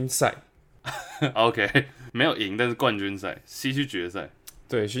冠军赛。OK， 没有赢，但是冠军赛，西区决赛。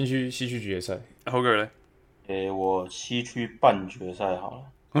对，西区决赛。Hoger 嘞？我西区半决赛好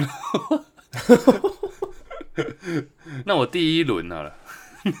了。那我第1轮好了。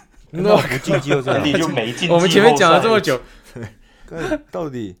那不进季后赛，你就没进。我们前面讲了这么久，到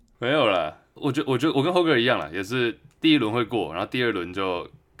底没有啦。我觉得我跟 Hoger 一样啦，也是第1轮会过，然后第2轮就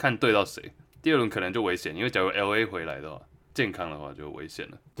看对到谁。第2轮可能就危险，因为假如 LA 回来的话，健康的话就危险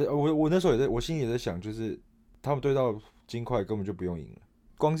了。对，我那时候我心里也在想，就是他们对到金块根本就不用赢了，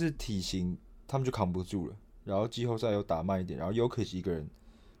光是体型他们就扛不住了。然后季后赛又打慢一点，然后Jokic一个人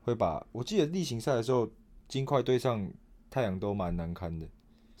会把，我记得例行赛的时候，金块对上太阳都蛮难堪的。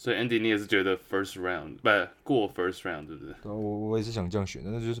所以 Andy 你也是觉得 first round 不过 first round 对不对？对，我也是想这样选，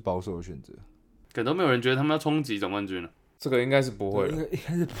但那就是保守的选择。可能都没有人觉得他们要冲击总冠军了。这个应该是不会了，应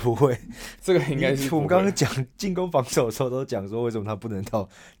该是不会。这个应该是不会。我们刚刚讲进攻防守的时候都讲说，为什么他不能到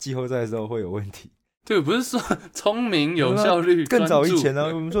季后赛的时候会有问题？对，不是说聪明、有效率、更早以前啊，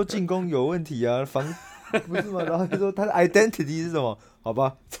我们说进攻有问题啊，不是吗？然后就说他的 identity 是什么？好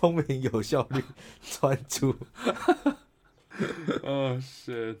吧，聪明、有效率、专注。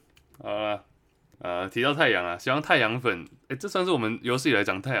是，好了，提到太阳啊，希望太阳粉，这算是我们有史以来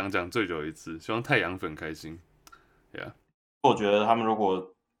讲太阳讲最久的一次，希望太阳粉开心。Yeah， 我觉得他们如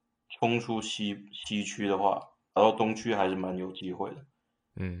果冲出西区的话，打到东区还是蛮有机会的。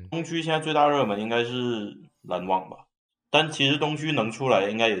东区现在最大热门应该是篮网吧，但其实东区能出来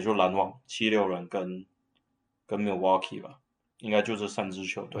应该也就篮网、76人跟 Milwaukee 吧，应该就这3支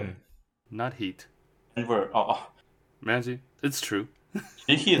球队。Not Heat。Denver 没关系 ，It's true。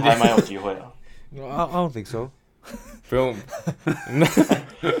其实 Heat 还蛮有机会的。I don't think so。不用，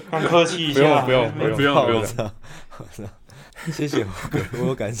很客气一下。不用。谢谢 Hoger， 我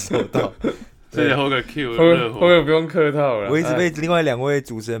有感受到。谢谢 Hoger Q 热火 Hoger 不用客套了。我一直被另外2位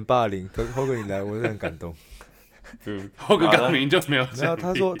主持人霸凌，Hoger 你来，我是很感动。Hoger 刚明就没有。没有，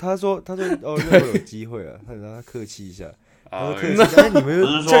他说热火有机会了，他让他客气一下。他说客气，但是你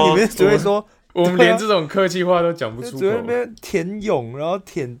们只会说。我们连这种客气话都讲不出口。在那边舔泳，然后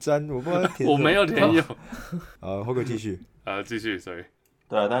舔沾，我不知道舔。我没有舔泳。Hoger 继续。继续 ，sorry。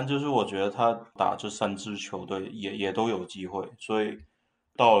对啊，但就是我觉得他打这3支球队也都有机会，所以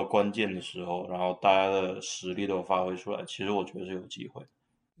到了关键的时候，然后大家的实力都发挥出来，其实我觉得是有机会。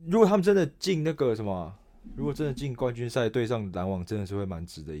如果他们真的进那个什么，如果真的进冠军赛对上篮网，真的是会蛮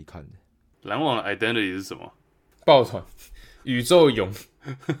值得一看的。篮网的 identity 是什么？抱团，宇宙勇。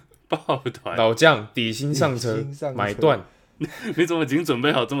抱团，老将底薪上车，买断。你怎么已经准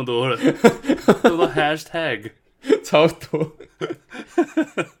备好这么多了？这么多 hashtag， 超多。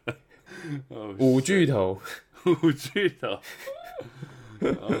5巨头，5巨头，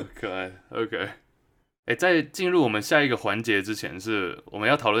可爱。OK， 在进入我们下一个环节之前，我们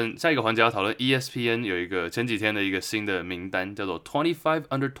要讨论下一个环节，要讨论 ESPN 有一个前几天的一个新的名单，叫做25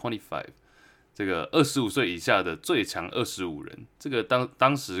 Under 25。这个25岁以下的最强25人，这个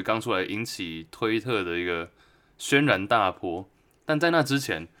当时刚出来引起推特的一个轩然大波。但在那之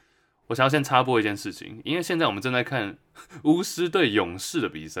前，我想要先插播一件事情，因为现在我们正在看巫师对勇士的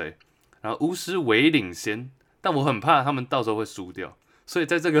比赛，然后巫师微领先，但我很怕他们到时候会输掉，所以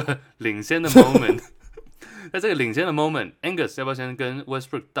在这个领先的 moment，在这个领先的 moment，Angus 要不要先跟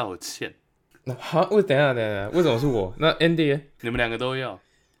Westbrook 道歉？好，等一下，为什么是我？那 Andy 呢？你们两个都要。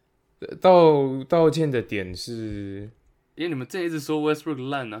道歉的点是，因为你们之前一直说 Westbrook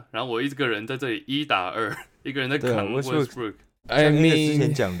烂啊，然后我一个人在这里1打2，一个人在扛 Westbrook。像你之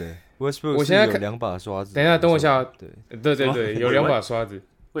前讲的 ，Westbrook 我现在有2把刷子。等一下，等我一下。对，有2把刷子。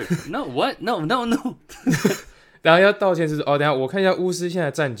Wait, no. 然后要道歉是等一下我看一下巫师现在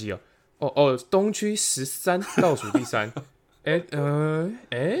战绩东区13倒数第3。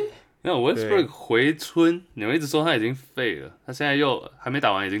那 Westbrook 回春，你们一直说他已经废了，他现在又还没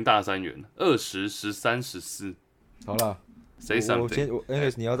打完，已经大3元了，20、13、14。好了 ，Say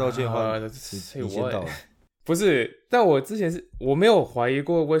something。Angus 你要道歉的话，你先道了。不是，但我之前我没有怀疑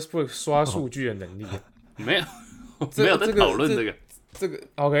过 Westbrook 刷数据的能力。没有，没有在讨论这个。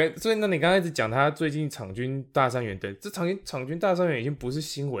OK， 所以那你刚才一直讲他最近场均大3元的，这场均大3元已经不是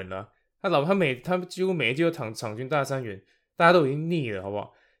新闻了。他几乎每一季都场均大3元，大家都已经腻了，好不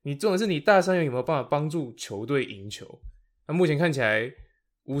好？你重点是你大3元有没有办法帮助球队赢球？那目前看起来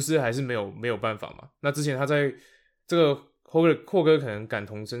巫师还是没有办法嘛。那之前他在这个霍哥可能感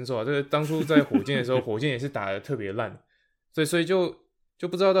同身受啊，这个当初在火箭的时候，火箭也是打得特别烂，所以就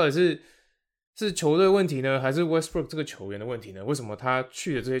不知道到底是球队问题呢，还是 Westbrook 这个球员的问题呢？为什么他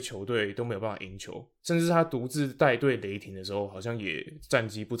去的这些球队都没有办法赢球，甚至他独自带队雷霆的时候，好像也战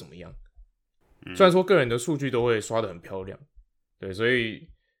绩不怎么样。虽然说个人的数据都会刷得很漂亮，对，所以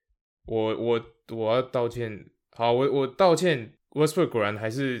我要道歉。好，我道歉。Westbrook 果然还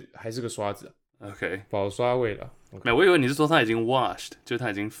是个刷子OK， 保刷位了。没有，我以为你是说他已经 washed， 就是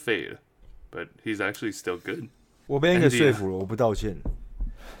他已经废了。But he's actually still good。我被那个说服了，我不道歉。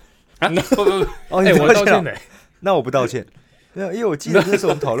我道歉了。那我不道歉。因为我记得那时候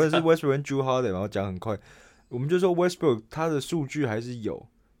我们讨论是 Westbrook 跟 Jrue Holiday， 然后讲很快，我们就说 Westbrook 他的数据还是有，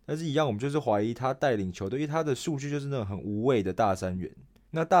但是一样我们就是怀疑他带领球队，因为他的数据就是那种很无谓的大3元。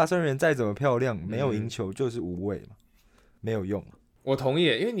那大3元再怎么漂亮，没有赢球就是无谓嘛，没有用。我同意，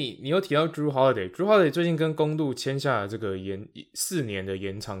因为你又提到 Jrue Holiday 最近跟公路签下了这个4年的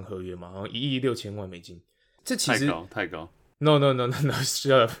延长合约嘛，好像1亿6千万美金，这其实太高。No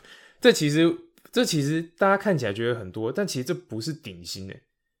shut up， 这其实大家看起来觉得很多，但其实这不是顶薪诶，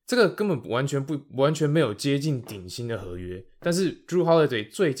这个根本完全没有接近顶薪的合约。但是 Jrue Holiday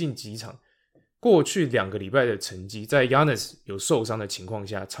最近几场，过去2个礼拜的成绩，在 Giannis 有受伤的情况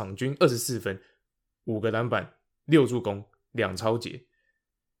下，场均24分、5个篮板、6助攻、2抄截，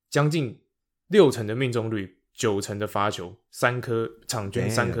将近60%的命中率、90%的罚球、场均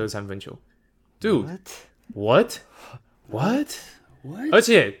3颗3分球。Dude， what？ 而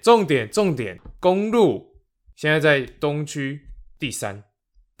且重点，公鹿现在在东区第3，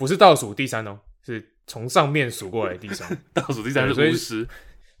不是倒数第3哦，是从上面数过来第3。倒数第3是巫师，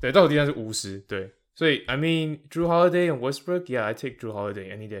对，倒数第3是巫师，对，所以 I mean Jrue Holiday and Westbrook，yeah I take Jrue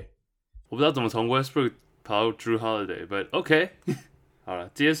Holiday any day。我不知道怎么从 Westbrook 跑到 Jrue Holiday，but OK， 好了，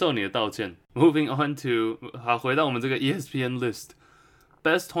接受你的道歉。Moving on to， 好，回到我们这个 ESPN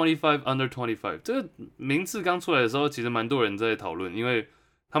list。Best 25 under 25， 这个名次刚出来的时候，其实蛮多人在讨论，因为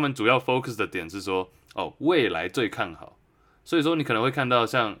他们主要 focus 的点是说，未来最看好，所以说你可能会看到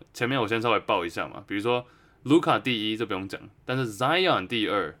像前面我先稍微报一下嘛，比如说 Luka 第1，这不用讲，但是 Zion 第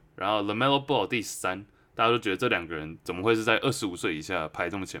2，然后 LaMelo Ball 第3，大家都觉得这2个人怎么会是在25岁以下排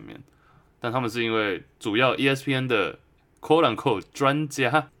这么前面？但他们是因为主要 ESPN 的 quote unquote 专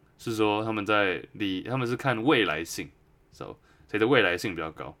家是说他们是看未来性 ，so。谁的未来性比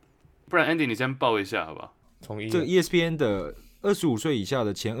较高？不然 Andy 你先报一下好不好？这个 ESPN 的25岁以下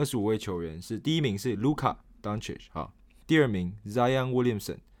的前25位球员是第1名是 Luka Doncic， 第2名 Zion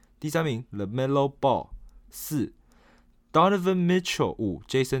Williamson， 第3名 LaMelo Ball， 4 Donovan Mitchell， 5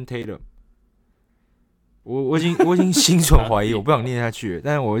 Jason Tatum。我已经心存怀疑，我不想念下去了，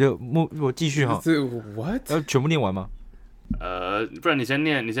但是我继续哈。What？ 要全部念完吗？不然你先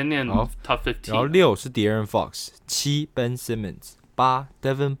念 Top 15。然后6是 De'Aaron Fox， 7 Ben Simmons， 8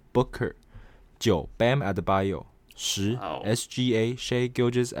 Devin Booker， 9 Bam Adebayo， 10 SGA Shai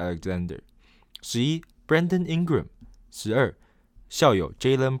Gilgeous-Alexander， 11 Brandon Ingram， 12校友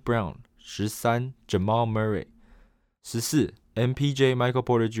Jaylen Brown， 13 Jamal Murray， 14 MPJ Michael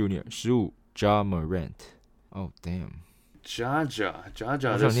Porter Jr.， 15 Ja Morant。Oh damn， Ja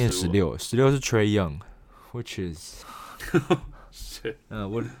我想念16是 Trae Young，which is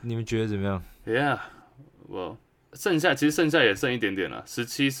你们觉得怎么样 ？Yeah， well， 其实剩下也剩一点点了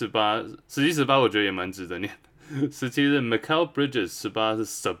，17、18，我觉得也蛮值得念。17是 Mikal Bridges， 18是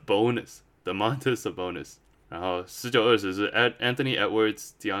Sabonis，Domantas Sabonis， 然后19、20是 Anthony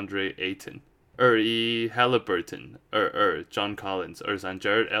Edwards、DeAndre Ayton， 21 Halliburton， 22 John Collins， 23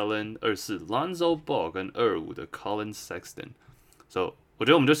 Jared Allen， 24 Lonzo Ball 跟25的 Colin Sexton。So 我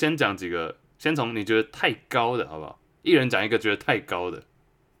觉得我们就先讲几个，先从你觉得太高的好不好？一人讲一个觉得太高的，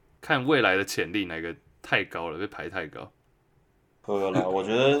看未来的潜力哪个太高了，被排太高。可啦，我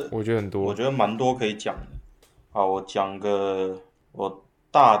觉得很多，我觉得蛮多可以讲的。好，我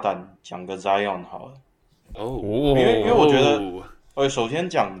大胆讲个 Zion 好了。因为我觉得，首先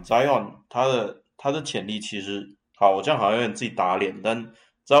讲 Zion 他的潜力其实好，我这样好像有点自己打脸，但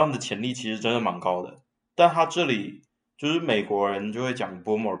Zion 的潜力其实真的蛮高的。但他这里就是美国人就会讲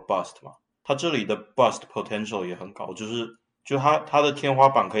boom or bust 嘛，他这里的 bust potential 也很高，就他的天花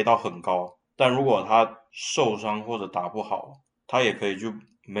板可以到很高，但如果他受伤或者打不好，他也可以就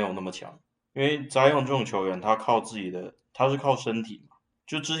没有那么强。因为 Zion 这种球员，他是靠身体嘛，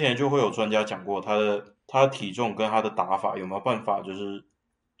就之前就会有专家讲过他的体重跟他的打法有没有办法，就是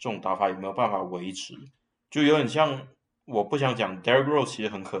这种打法有没有办法维持，就有点像，我不想讲 Derrick Rose 其实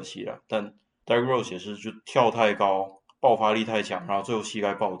很可惜啦，但 Derrick Rose 也是就跳太高，爆发力太强，然后最后膝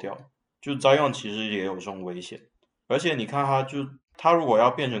盖爆掉，就 Zion 其实也有这种危险。而且你看他如果要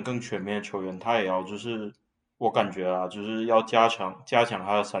变成更全面的球员，他也要就是我感觉啦，就是要加强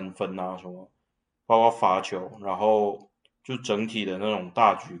他的三分啊什么，包括罚球，然后就整体的那种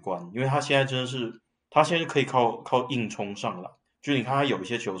大局观，因为他现在可以靠硬冲上来，就你看他有一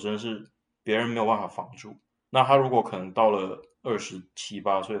些球真的是别人没有办法防住，那他如果可能到了27、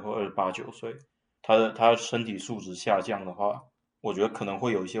8岁或28、9岁，他的身体素质下降的话，我觉得可能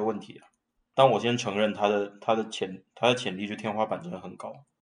会有一些问题啊。但我先承认他的潜力就天花板真的很高，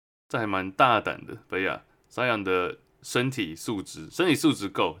这还蛮大胆的。不呀，Zion 的身体素质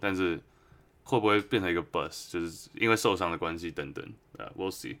够，但是会不会变成一个 bust， 就是因为受伤的关系等等，we'll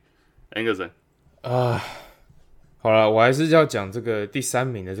see。Anderson 好了，我还是要讲这个第3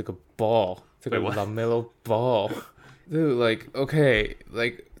名的这个 Ball， 这个 LaMelo Ball， 这个 OK，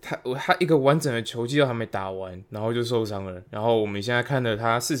 他一个完整的球季都还没打完，然后就受伤了。然后我们现在看了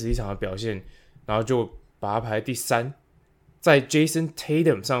他41场的表现，然后就把他排第3，在 Jason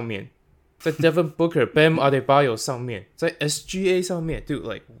Tatum 上面，在 Devin Booker、Bam Adebayo 上面，在 SGA 上面 ，Dude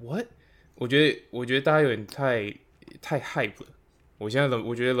like what？ 我觉得大家有点太 hype 了。我觉得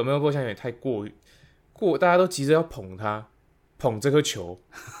LaMelo Ball 现在有点太过，大家都急着要捧这颗球，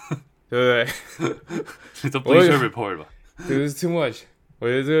对不对？这 Bleacher Report 吧？这是 too much。我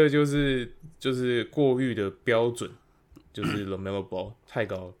觉得这个就是过誉的标准，就是 LaMelo Ball 太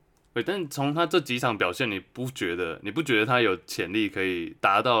高了。对，但从他这几场表现，你不觉得他有潜力可以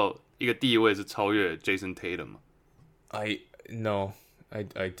达到一个地位是超越 Jason Tatum 吗？ I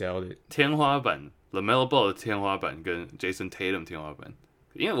doubt it。天花板 LaMelo Ball 的天花板跟 Jason Tatum 天花板，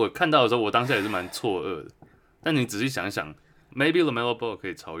因为我看到的时候，我当下也是蛮错愕的。但你仔细想想 ，maybe LaMelo Ball 可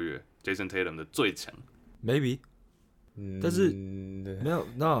以超越 Jason Tatum 的最强 ，maybe。但是没有，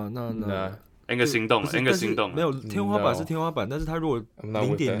那，N 个心动，N 个心动，没有天花板是天花板，但是他如果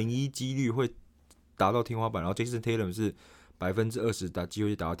0.01几率会达到天花板，然后 Jason Tatum 是20%的机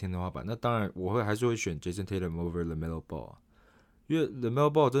会达到天花板，那当然我还是会选 Jason Tatum over LaMelo Ball 啊，因为 LaMelo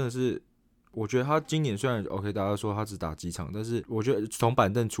Ball 真的是，我觉得他今年虽然 OK， 大家说他只打几场，但是我觉得从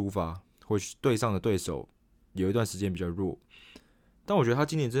板凳出发，或许对上的对手有一段时间比较弱，但我觉得他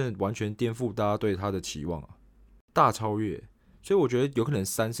今年真的完全颠覆大家对他的期望啊。大超越，所以我觉得有可能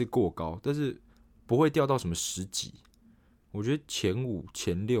3是过高，但是不会掉到什么10几，我觉得前5、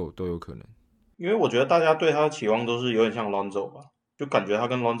前6都有可能。因为我觉得大家对他的期望都是有点像 Lonzo 吧，就感觉他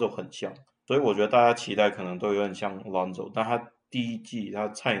跟 Lonzo 很像，所以我觉得大家期待可能都有点像 Lonzo， 但他第一季他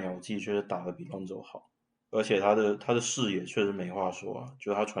菜鸟季确实打得比 Lonzo 好，而且他的视野确实没话说啊，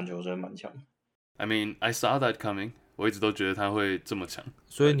就是他传球真的蛮强的。I mean, I saw that coming， 我一直都觉得他会这么强。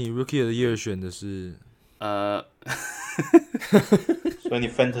所以你 Rookie of the Year 选的是？所以你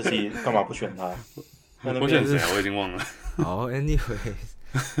Fantasy 干嘛不选他？我选谁啊？我已经忘了。好 ，Anyway，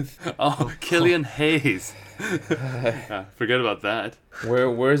 Killian Hayes ，forget about that.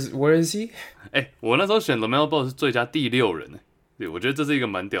 Where is he？ 我那时候选 LaMelo Ball 是最佳第6人对，我觉得这是一个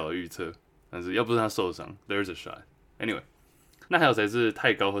蛮屌的预测，但是要不是他受伤 ，there's a shot. Anyway， 那还有谁是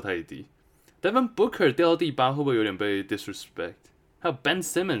太高或太低 ？Devin Booker 掉到第8，会不会有点被 disrespect？还有 Ben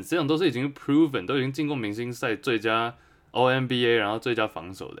Simmons 这种都是已经 proven， 都已经进过明星赛最佳 All-NBA， 然后最佳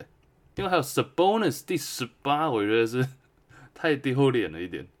防守的。因为还有 Sabonis 第18，我觉得是太丢脸了一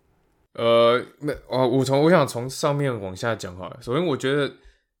点。我想从上面往下讲好了。首先，我觉得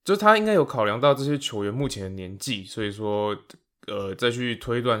就是他应该有考量到这些球员目前的年纪，所以说再去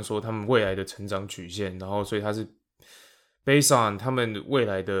推断说他们未来的成长曲线，然后所以他是 based on 他们未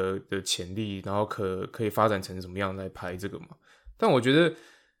来的潜力，然后可以发展成什么样来排这个嘛。但我觉得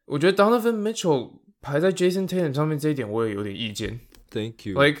我觉得 Donovan Mitchell 排在 Jason Tatum 上面这一点我也有点意见。Thank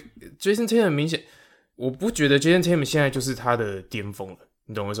you. Like Jason Tatum 明显，我不觉得 Jason Tatum 现在就是他的巅峰了，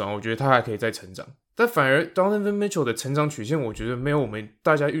你懂我意思吗？我觉得他还可以再成长，但反而 Donovan Mitchell 的成长曲线，我觉得没有我们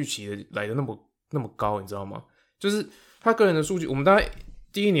大家预期的来的那么高，你知道吗？就是他个人的数据，我们大概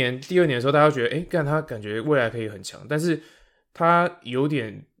第一年、第二年的时候，大家觉得，干他感觉未来可以很强，但是他有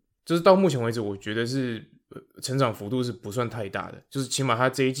点，就是到目前为止，我觉得是成长幅度是不算太大的，就是起码他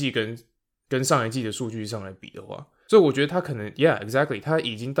这一季跟上一季的数据上来比的话。所以我觉得他可能 ，Yeah, exactly， 他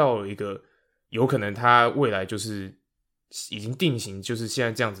已经到了一个有可能他未来就是已经定型，就是现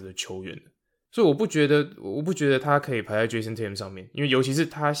在这样子的球员了。所以我不觉得他可以排在 Jason Tatum 上面，因为尤其是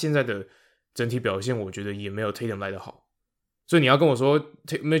他现在的整体表现，我觉得也没有 Tatum 来得好。所以你要跟我说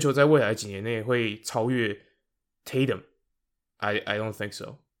Mitchell 在未来几年内会超越 Tatum，I don't think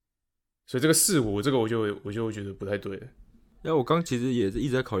so。所以这个4-5，这个我就觉得不太对了。因为我刚其实也是一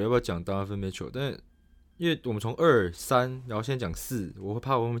直在考虑要不要讲 Donovan Mitchell， 但因为我们从2、3，然后现在讲4，我会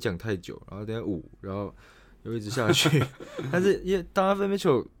怕我们讲太久，然后等下5，然后又一直下去。但是因为 Donovan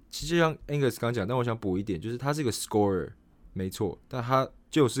Mitchell 其实就像 Angus 刚讲，但我想补一点，就是他是个 scorer， 没错，但他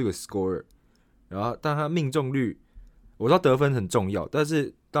就是个 scorer。然后，但他命中率，我知道得分很重要，但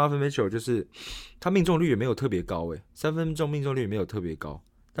是 Donovan Mitchell 就是他命中率也没有特别高，3分钟命中率也没有特别高。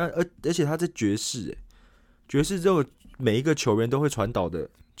但而且他在爵士，爵士之后每一个球员都会传导的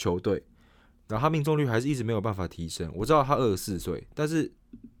球队。然后他命中率还是一直没有办法提升。我知道他24岁，但是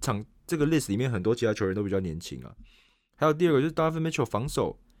这个 list 里面很多其他球员都比较年轻啊。还有第二个就是 Donovan Mitchell 防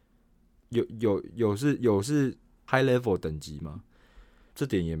守有是 high level 等级吗？这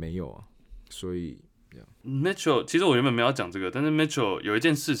点也没有啊。所以 Mitchell 其实我原本没有要讲这个，但是 Mitchell 有一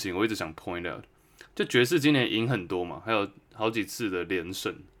件事情我一直想 point out， 就爵士今年赢很多嘛，还有好几次的连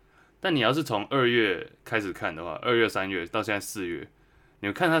胜。但你要是从2月开始看的话，2月、3月到现在4月。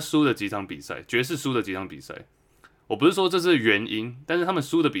你看他输的几场比赛，爵士输的几场比赛，我不是说这是原因，但是他们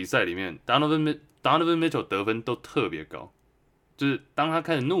输的比赛里面 Donovan Mitchell 得分都特别高，就是当他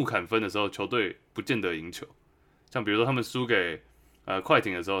开始怒砍分的时候，球队不见得赢球。像比如说他们输给快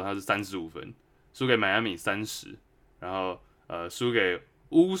艇的时候，他是35分，输给迈阿密30，然后输给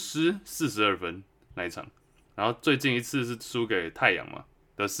巫师42分那一场，然后最近一次是输给太阳嘛，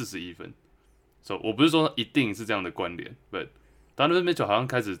得41分。所以我不是说一定是这样的关联 ，but Donovan Mitchell 好像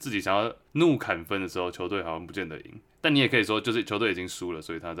开始自己想要怒砍分的时候，球队好像不见得赢。但你也可以说，就是球队已经输了，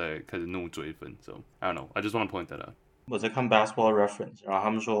所以他在开始怒追分。So I don't know, I just want to point that out. 我在看 Basketball Reference， 然后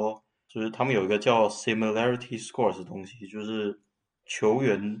他们说，就是他们有一个叫 Similarity Scores 的东西，就是球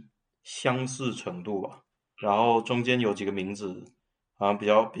员相似程度吧。然后中间有几个名字，好像比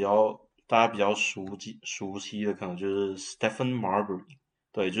较大家比较熟悉的，可能就是 Stephen Marbury，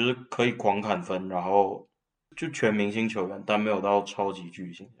 对，就是可以狂砍分，然后就全明星球员，但没有到超级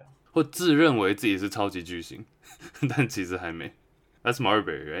巨星这样，或自认为自己是超级巨星，但其实还没。That's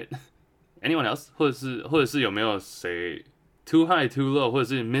Marbury, right? Anyone else? 或者是有没有谁 too high, too low， 或者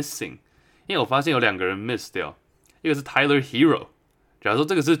是 missing？ 因为我发现有2个人 miss 掉，一个是 Tyler Hero。假如说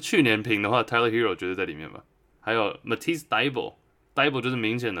这个是去年评的话 ，Tyler Hero 绝对在里面吧。还有 Matisse Thybulle 就是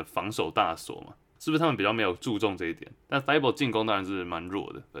明显的防守大锁嘛，是不是他们比较没有注重这一点？但 Thybulle 进攻当然是蛮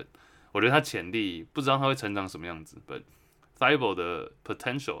弱的，但我觉得他潜力不知道他会成长什么样子。But Thybulle 的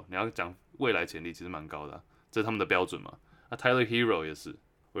potential， 你要讲未来潜力其实蛮高的这是他们的标准嘛。那 Tyler Hero 也是，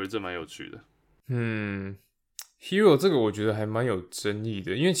我觉得这蛮有趣的。Hero 这个我觉得还蛮有争议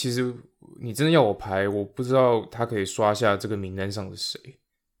的，因为其实你真的要我排，我不知道他可以刷下这个名单上的谁。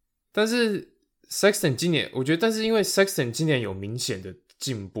但是 Sexton 今年，我觉得，但是因为 Sexton 今年有明显的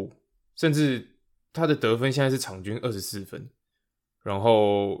进步，甚至他的得分现在是场均24分，然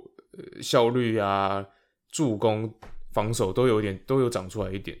后效率啊、助攻、防守都有长出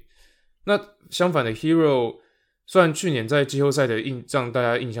来一点。那相反的 Hero， 虽然去年在季后赛的让大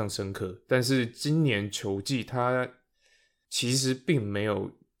家印象深刻，但是今年球季他其实并没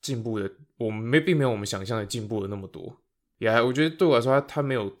有进步的，并没有我们想象的进步的那么多。我觉得对我来说，他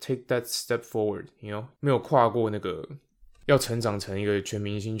没有 take that step forward， 没有跨过那个要成长成一个全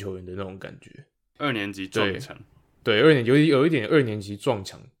明星球员的那种感觉。2年级撞墙，对，有一点2年级撞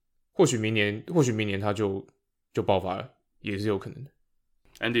墙，或许明年他就爆发了，也是有可能的。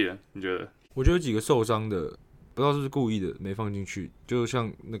Andy 呢？你觉得？我觉得有几个受伤的，不知道是不是故意的，没放进去，就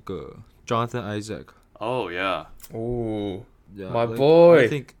像那个 Jonathan Isaac。Oh yeah. My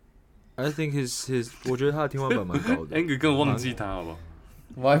boy. I think his 我觉得他的天花板蛮高的。Angus 更忘记他好不好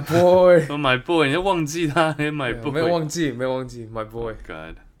 ？My boy. My boy， 你要忘记他 ？My boy， 没有忘记 ，My boy。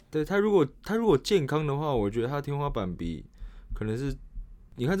God。对他如果健康的话，我觉得他的天花板可能是，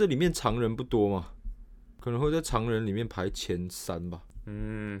你看这里面常人不多嘛，可能会在常人里面排前3吧。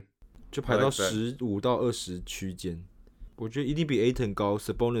就排到15到20区间。我觉得一定比 Ayton 高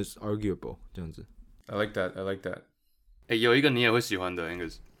 ，Sabonis arguable 这样子。I like that. I like that. 有一个你也会喜欢的，那个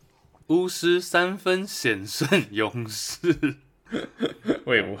巫师3分险胜勇士。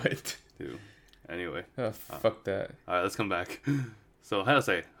Wait, what? Anyway, fuck that. Alright, let's come back. So 还有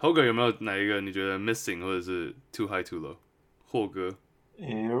谁 ？Hoger 有没有哪一个你觉得 missing 或者是 too high too low？ 霍哥。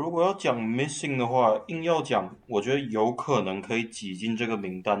如果要讲 missing 的话，硬要讲，我觉得有可能可以挤进这个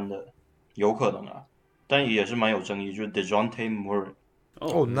名单的，有可能啊，但也是蛮有争议，就是 Dejounte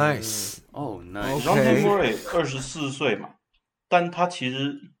Murray。Oh, nice. Oh, nice. Dejounte Murray 24岁嘛，但他其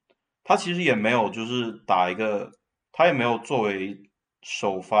实也没有就是打一个，他也没有作为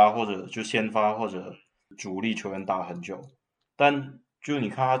首发或者就先发或者主力球员打很久，但就你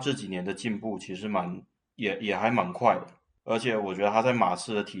看他这几年的进步，其实也还蛮快的。而且我觉得他在马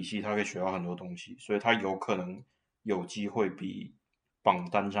刺的体系，他可以学到很多东西，所以他有可能有机会比榜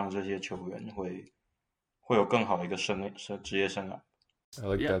单上这些球员会有更好的一个职业生涯。I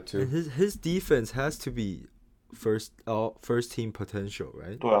like that too. His defense has to be first team potential,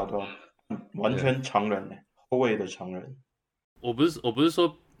 right? 对啊，完全常人呢，后卫的常人。我不是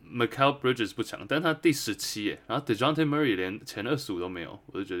说 Mikal Bridges 不强，但他第17耶，然后 Dejounte Murray 连前25都没有，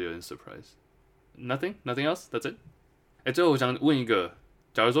我就觉得有点 surprise. Nothing else. That's it. 最后我想问一个，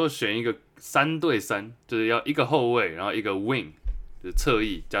假如说选一个3对3，就是要一个后卫，然后一个 wing， 就是侧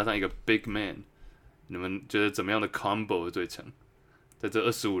翼加上一个 big man， 你们觉得怎么样的 combo 是最强？在这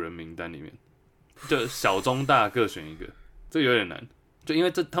25人名单里面，就小中大各选一个，这个有点难，就因为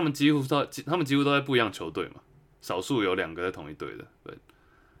他们几乎都在不一样球队嘛，少数有2个在同一队的，对，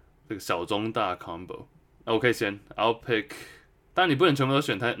这个小中大 combo， 那我可以先 ，I'll pick， 当然你不能全部都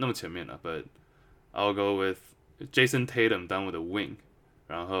选那么前面了 ，but I'll go with Jason Tatum 当我的 wing，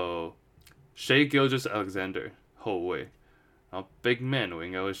 然后 Shai Gilgeous-Alexander 后卫，然后 big man 我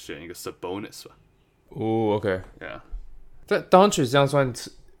应该会选一个 Sabonis 吧。哦 ，OK。Yeah。这 Doncic 这样算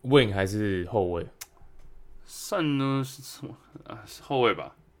wing 还是后卫？算呢什么啊？后卫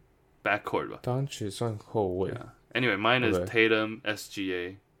吧 ，backcourt 吧。Doncic 算后卫。Anyway, mine is Tatum,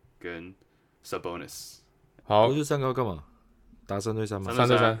 SGA 跟 Sabonis。好，我就3个要干嘛？打3对3吗？3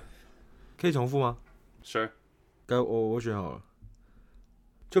对3。可以重复吗 ？Sure。我选好了，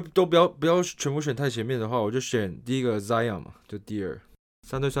就都不要全部选太前面的话，我就选第一个 Zion 嘛，就第2。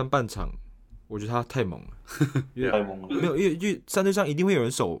3对3半场，我觉得他太猛了，太猛了。没有，因为3对3一定会有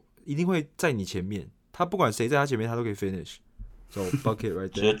人守，一定会在你前面，他不管谁在他前面，他都可以 finish。So bucket right there，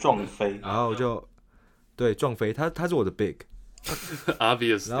 直接撞飞，然后就对撞飞，他是我的 big。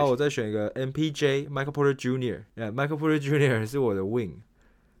Obviously。然后我再选一个 MPJ Michael Porter Jr.，Michael Porter Jr. 是我的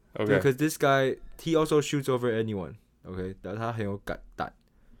wing。Because this guy he also shoots over anyone。OK， 但他很有胆。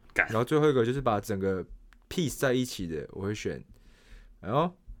然后最后一个就是把整个 piece 在一起的，我会选。然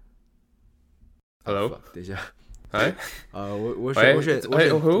后 ，Hello， 等一下，我选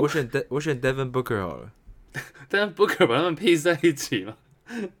Devin Booker 好了。但 Booker 把他们 piece 在一起嘛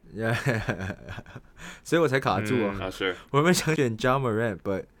所以我才卡住啊。Sure。我原本想选 Ja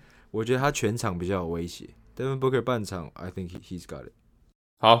Morant，but 我觉得他全场比较有威胁。Devin Booker 半场 ，I think he's got it。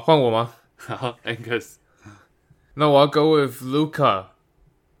好，换我吗？好 ，Angus。那我要 go with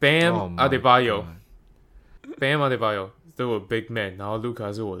Luka、Bam Adebayo。Bam Adebayo 是我 big man， 然后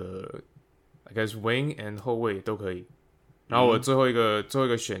Luka 是我的 I guess wing and 后卫都可以。然后我最后一个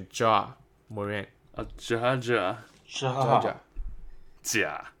选 Ja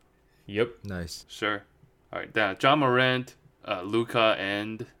Morant。Ja。Yep。Nice。Sure。Alright， 等下 Ja Morant、Luka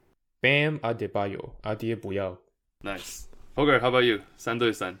and Bam Adebayo， 阿爹不要。Nice。Hoger，how about you？ 3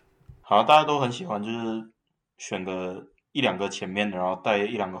对3。好，大家都很喜欢，就是选个1-2个前面的，然后带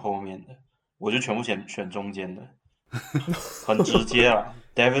1-2个后面的。我就全部选中间的，很直接啦。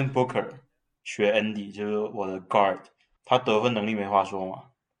Devin Booker 学 Andy 就是我的 guard， 他得分能力没话说嘛。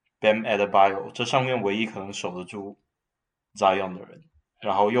Bam Adebayo 这上面唯一可能守得住 Zion 的人，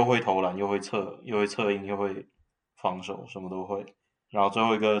然后又会投篮，又会策应，又会防守，什么都会。然后最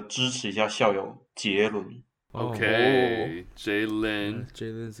后一个支持一下校友杰伦。Okay, Jalen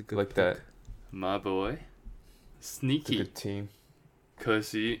Jalen's a good like that. My boy. Sneaky. Good team. 可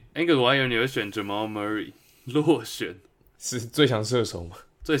惜 Angus 我还以为你会选 Jamal Murray， 落选。是最强射手吗？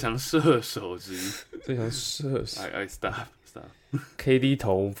最强射手之一。最强射手。I stop. KD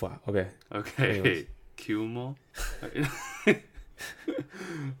头发 OK. Q 吗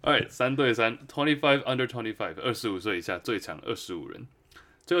？Alright， 3对3 ，25 under 25， 25岁以下最强25人。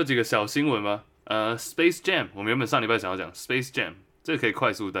最后几个小新闻吧。Space Jam， 我们原本上礼拜想要讲 Space Jam， 这个可以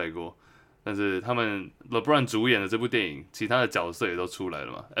快速带过，但是他们 LeBron 主演的这部电影，其他的角色也都出来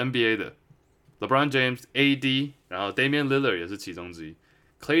了嘛 ，NBA 的 LeBron James、AD， 然后 Damian Lillard 也是其中之一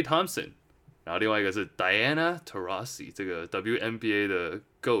 ，Klay Thompson， 然后另外一个是 Diana Taurasi， 这个 WNBA 的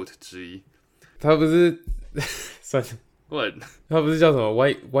GOAT 之一。他不是算了 What？ 他不是叫什么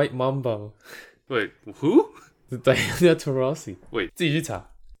White Mamba 吗？对 ，Who？ 是 Diana Taurasi。喂，自己去查。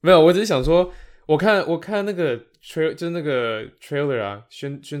没有，我只是想说，我看那个就是那个 trailer 啊，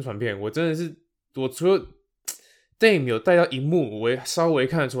宣传片，我真的是，我除了 Dame 有带到荧幕，我稍微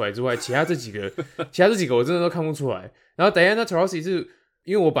看得出来之外，其他这几个我真的都看不出来。然后 Diana Taurasi 是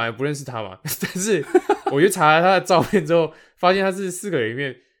因为我本来不认识他嘛，但是我去查了他的照片之后，发现他是4个人里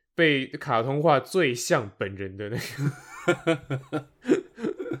面被卡通化最像本人的那个。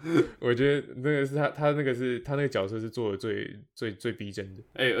我觉得那个是他那个角色是做的最逼真的。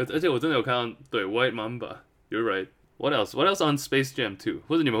而且我真的有看到，对 White Mamba，You're right。What else? What else on Space Jam 2？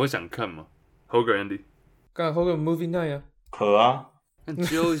 或者你们会想看吗 ？Hoger Andy， 刚才 Hoger Movie Night 啊，可啊，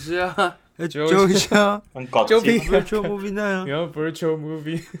揪一下，揪一下，揪屁 ，Virtual Movie Night 啊，你要 Virtual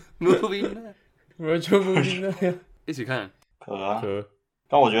Movie Movie，Virtual Movie Night 啊，一起看。可啊。可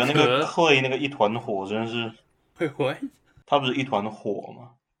但我觉得那个 Clay 那个一团火真的是，会 What？ 他不是一团火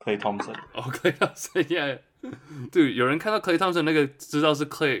吗 ？Clay Thompson。哦 ，Clay Thompson， 对，有人看到 Clay Thompson 那个知道是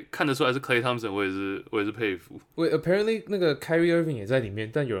Clay， 看得出来是 Clay Thompson， 我也是佩服。喂 ，Apparently 那个 Kyrie Irving 也在里面，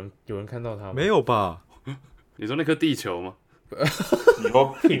但有人看到他吗？没有吧？你说那颗地球吗？你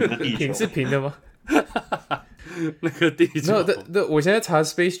说平的地球？平是平的吗？那颗地球。那我现在查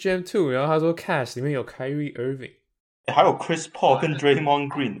Space Jam 2，然后他说 Cast 里面有 Kyrie Irving，还有 Chris Paul 跟 Draymond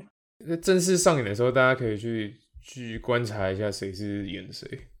Green。正式上演的时候，大家可以去观察一下谁是演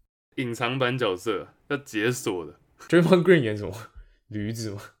谁。隐藏版角色要解锁的。Draymond Green 演什么？驴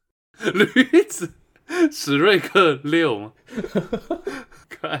子吗？驴子？史瑞克6吗？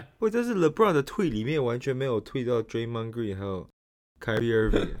看，喂，但是 LeBron 的tweet 里面完全没有 tweet 到 Draymond Green 还有 Kyrie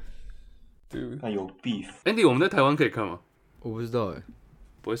Irving。那有 beef。Andy， 我们在台湾可以看吗？我不知道哎，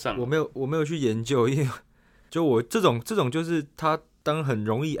不会上。我没有去研究，因为就我这种就是他当很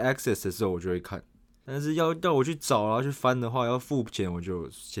容易 access 的时候，我就会看。但是要我去找然后去翻的话，要付钱，我就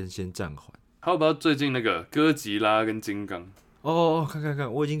先暂缓。还有不要最近那个哥吉拉跟金刚？哦，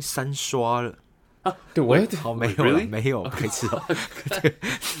看，我已经3刷了。啊，对，我也好没有了， Really？ 没有，白痴哦。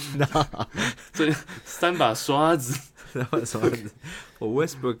那这3把刷子3把刷子，我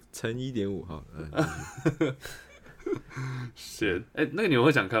Westbrook 乘 1.5 好。shit， 那个你们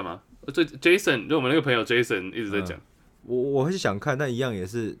会想看吗？Jason， 就我们那个朋友 Jason 一直在讲。我会想看，但一样也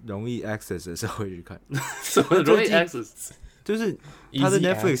是容易 access 的时候会去看。什么容易 access？ 就是他的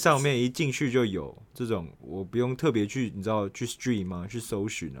Netflix 上面一进去就有这种，我不用特别去，你知道去 stream 啊，去搜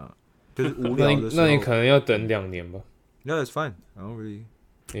寻啊，就是无聊的时候。那你可能要等2年吧。No, it's fine. I don't really.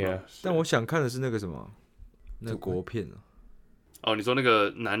 Yeah. 但我想看的是那个什么，那个国片啊。哦，你说那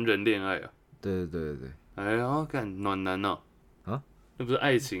个男人恋爱啊？对。哎呀，干暖男哦。啊？那不是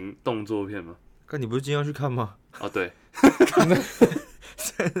爱情动作片吗？看你不是今天要去看吗？哦，对。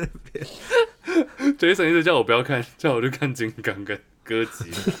在那边 Jason 一直叫我不要看，叫我去看金刚跟哥吉。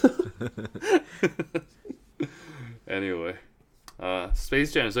Anyway，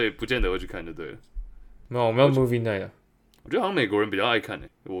 Space Jam， 所以不见得会去看就对了。没有，我们要 Movie Night 啊。我觉得好像美国人比较爱看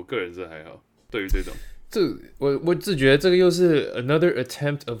我个人是还好。对于这种，我自觉得这个又是 another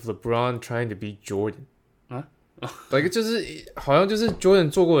attempt of LeBron trying to be Jordan 啊，like 就是好像就是 Jordan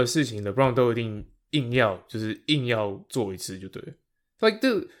做过的事情，LeBron 都一定硬要做一次就对了。Like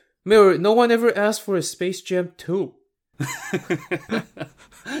dude， 没有 ，no one ever asked for a Space Jam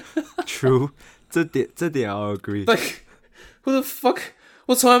 2。True， 这点 I'll agree。 Like who the fuck？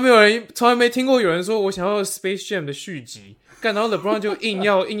 我从来没听过有人说我想要 Space Jam 的续集，然后 LeBron 就硬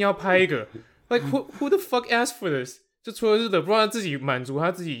要拍一个。Like who the fuck asked for this？ 就除了是 LeBron 自己满足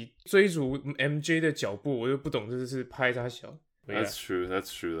他自己追逐 MJ 的脚步，我就不懂这是拍他小。That's true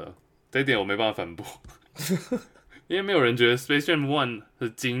的，这一点我没办法反驳，因为没有人觉得 Space Jam 1是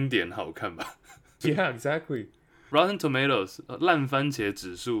经典好看吧 ？Yeah, exactly. Rotten Tomatoes 烂番茄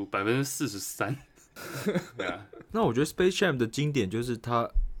指数43%。那我觉得 Space Jam 的经典就是它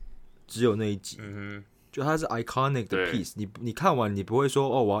只有那一集。就它是 iconic 的 piece， 你看完你不会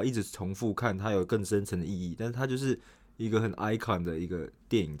说哦，我要一直重复看，它有更深层的意义，但是它就是一个很 icon 的一个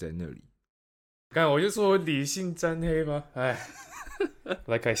电影在那里。刚才我就说我理性沾黑吗？哎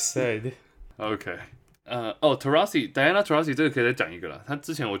，like I said，OK， Diana Taurasi 这个可以再讲一个啦。他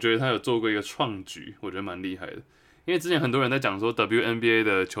之前我觉得他有做过一个创举，我觉得蛮厉害的。因为之前很多人在讲说 WNBA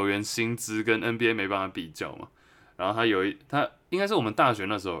的球员薪资跟 NBA 没办法比较嘛，然后他应该是我们大学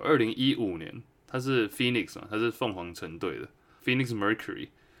那时候2015年。他是 Phoenix 嘛，他是凤凰城队的 Phoenix Mercury，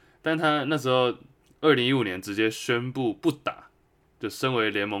 但他那时候2015年直接宣布不打就身为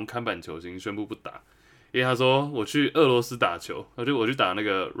联盟看板球星宣布不打，因为他说我去俄罗斯打球，我去打那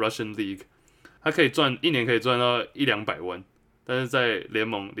个 Russian League， 他可以一年可以赚到100-200万，但是在联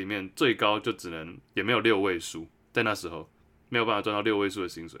盟里面最高就只能也没有6位数，在那时候没有办法赚到6位数的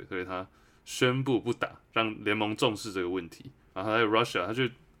薪水，所以他宣布不打，让联盟重视这个问题。然后他在 Russia， 他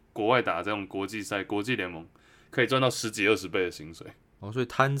去国外打这种国际赛、国际联盟，可以赚到10几20倍的薪水。哦，所以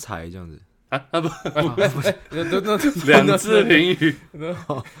贪财这样子两字评语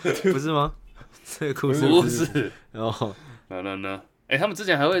不是吗？这个故事不是哦，那，他们之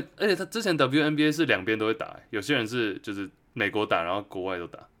前还会，而且他之前 WNBA 是两边都会打，有些人是就是美国打，然后国外都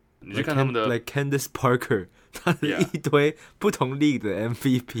打。你去看他们的 ，like Candace Parker， 他的一堆不同 league 的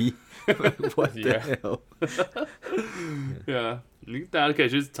MVP，What the hell？ 对啊，大家可以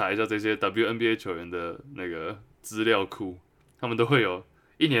去查一下这些 WNBA 球员的那个资料库，他们都会有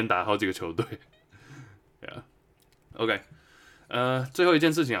一年打好几个球队。OK， 最后一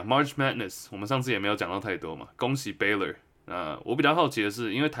件事情啊 ，March Madness， 我们上次也没有讲到太多嘛，恭喜 Baylor。我比较好奇的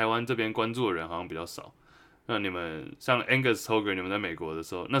是，因为台湾这边关注的人好像比较少，那你们像 Angus Hoger， 你们在美国的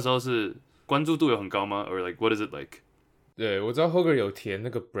时候，那时候是关注度有很高吗 ？Or like what is it like？ 对，我知道 Hoger 有填那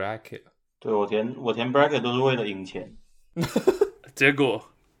个 bracket， 对我填 bracket 都是为了赢钱，结果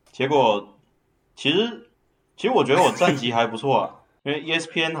其实我觉得我战绩还不错啊，因为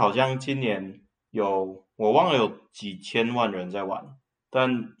ESPN 好像今年我忘了有几千万人在玩，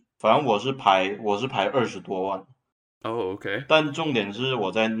但反正我是排20多万。哦 ，OK。但重点是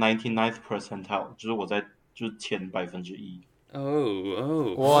我在 99th percentile， 就是我在就是前1%。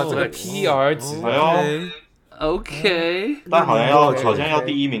哇，这个 PR 值，哎呦 ，OK。但好像要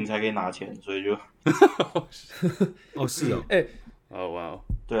第1名才可以拿钱，所以就哦是哦，哇，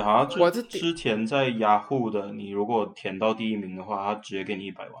对，好像之前在雅虎的，你如果填到第1名的话，他直接给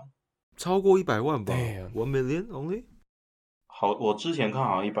你100万，超过100万吧 ？1 million only？ 好，我之前看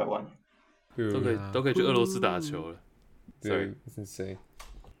好像100万，都可以去俄罗斯打球了。对，是谁？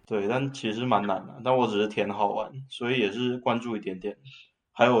对，但其实蛮难的，但我只是填好玩，所以也是关注一点点。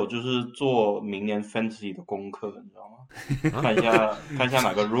还有就是做明年 fantasy 的功课，你知道吗？看一下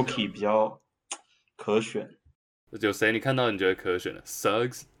哪个 rookie 比较可选。有谁你看到你觉得可选的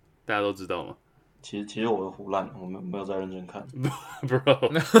 ？Suggs， 大家都知道吗？其实我的胡乱，我没有在认真看。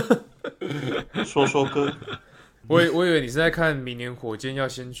Bro， 说歌。我以为你是在看明年火箭要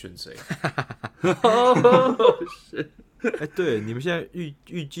先选谁。对，你们现在预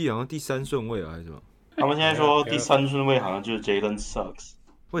计好像第3顺位啊，还是什么？他们现在说第3顺位好像就是 Jalen Suggs。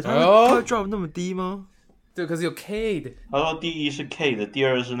喂，他 drop 那么低吗？对，可是有 Cade。他说第1是 Cade， 第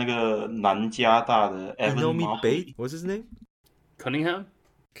2是那个南加大的 Evan Mobley。What's his name？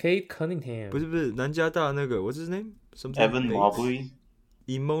 Cunningham。Cade Cunningham。不是南加大那个 What's his name？Evan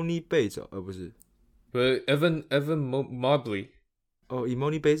Mobley。Emoni Bates 不是。不是 Evan Mobley。哦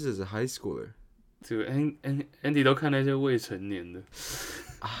 ，Emoni Bates 是 high schooler。这个 Andy 都看那些未成年的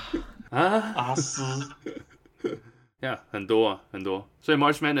阿斯很多。所以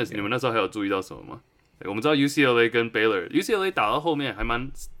March Madness 你们那时候还有注意到什么吗？我们知道 UCLA 跟 Baylor 打到后面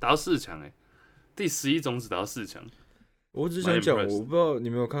打到4强第11种子打到4强。我只想讲，我不知道你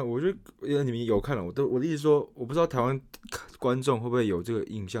们有看，我觉得你们有看了。我的意思说，我不知道台湾观众会不会有这个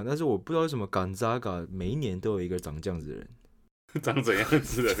印象，但是我不知道为什么 Gonzaga 每一年都有一个长这样子的人。长怎样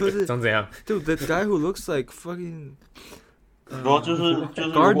子的？就是长怎样？就 the guy who looks like fucking， 就是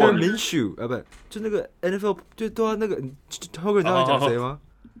Gardner Minshew 不，就那个 NFL 就对啊，那个Hogan 你知道讲谁吗？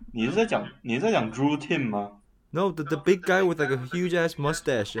你是在讲 Drew Tim 吗 ？No, the big guy with like a huge ass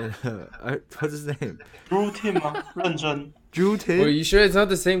mustache and what's his name? Drew Tim 吗？认真。Drew Tim. Are you sure it's not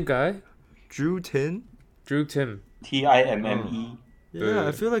the same guy? Drew Tim. Timme。Yeah,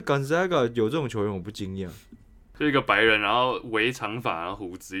 I feel like Gonzaga 有这种球员，我不惊讶。就一个白人，然后围长发，然后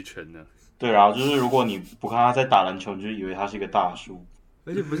胡子一圈的。对啊，就是如果你不看他在打篮球，你就以为他是一个大叔。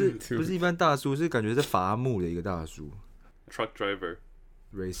而且不是一般大叔，是感觉在伐木的一个大叔。Truck driver.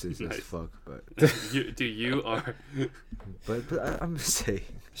 Racist as fuck, but you are. But I'm saying.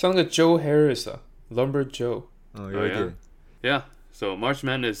 像个 Joe Harris 啊 ，Lumber Joe。有一点。Yeah, so March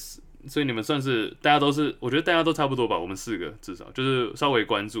Madness. 所以你们算是大家都是，我觉得大家都差不多吧。我们4个至少就是稍微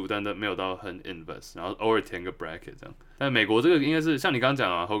关注，但没有到很 invest， 然后偶尔填个 bracket 这样。但美国这个应该是像你刚刚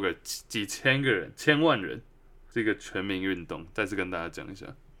讲啊 ，Hoger 几千个人、千万人，是一个全民运动。再次跟大家讲一下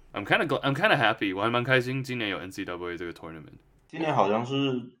 ，I'm kind of happy， 我还蛮开心，今年有 NCAA 这个 tournament。今年好像是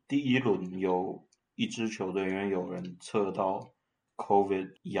第1轮有一支球队因为有人测到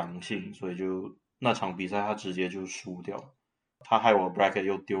COVID 阳性，所以就那场比赛他直接就输掉。他害我 bracket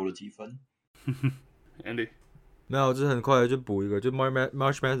又丢了几分。Andy 没有，这很快就补一个，就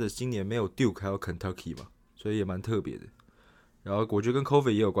March Madness 今年没有 Duke 还有 Kentucky 嘛，所以也蛮特别的。然后我觉得跟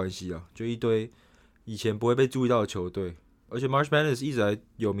COVID 也有关系啊，就一堆以前不会被注意到的球队，而且 March Madness 一直来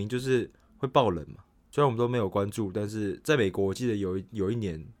有名就是会爆冷嘛。虽然我们都没有关注，但是在美国我记得有一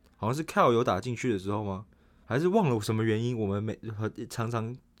年好像是 Cal 有打进去的时候吗？还是忘了什么原因，我们常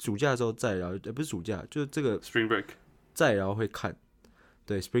常暑假的时候在，然后不是暑假，就是这个 Spring Break 在，然后会看。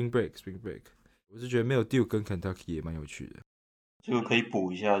对 Spring Break， 我是觉得没有 Duke 跟 Kentucky 也蛮有趣的。这个可以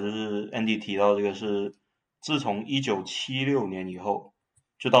补一下，就是 Andy 提到这个是自从1976年以后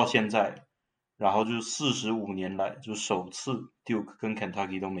就到现在，然后就是45年来就首次 Duke 跟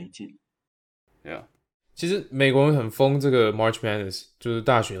Kentucky 都没进。Yeah， 其实美国人很疯这个 March Madness， 就是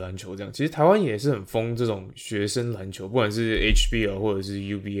大学篮球这样。其实台湾也是很疯这种学生篮球，不管是 HBL 或者是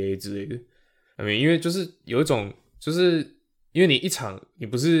UBA 之类的。因为就是有一种，就是因为你一场你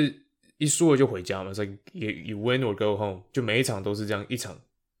不是一输了就回家嘛，所以 you win or go home， 就每一场都是这样一场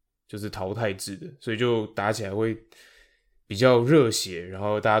就是淘汰制的，所以就打起来会比较热血，然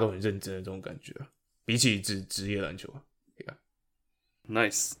后大家都很认真的这种感觉，比起职业篮球啊。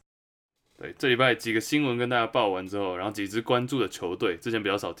Nice。对，这礼拜几个新闻跟大家报完之后，然后几支关注的球队，之前比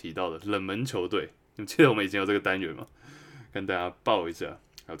较少提到的冷门球队，你们记得我们以前有这个单元吗？跟大家报一下，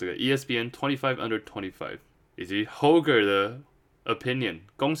还有这个 ESPN 25 under 25，以及 Hoger 的 opinion，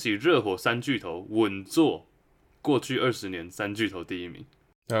 恭喜热火三巨头稳坐过去20年三巨头第一名。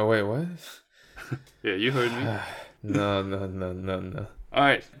Wait, what? Yeah, you heard me. No.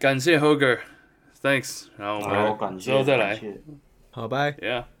 Alright， 感谢 Hoger，Thanks。然后我们之后再来。好，拜。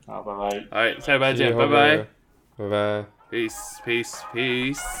Yeah， 好，拜拜。Alright，下礼拜见，拜拜，拜拜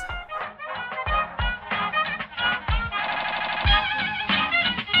Peace。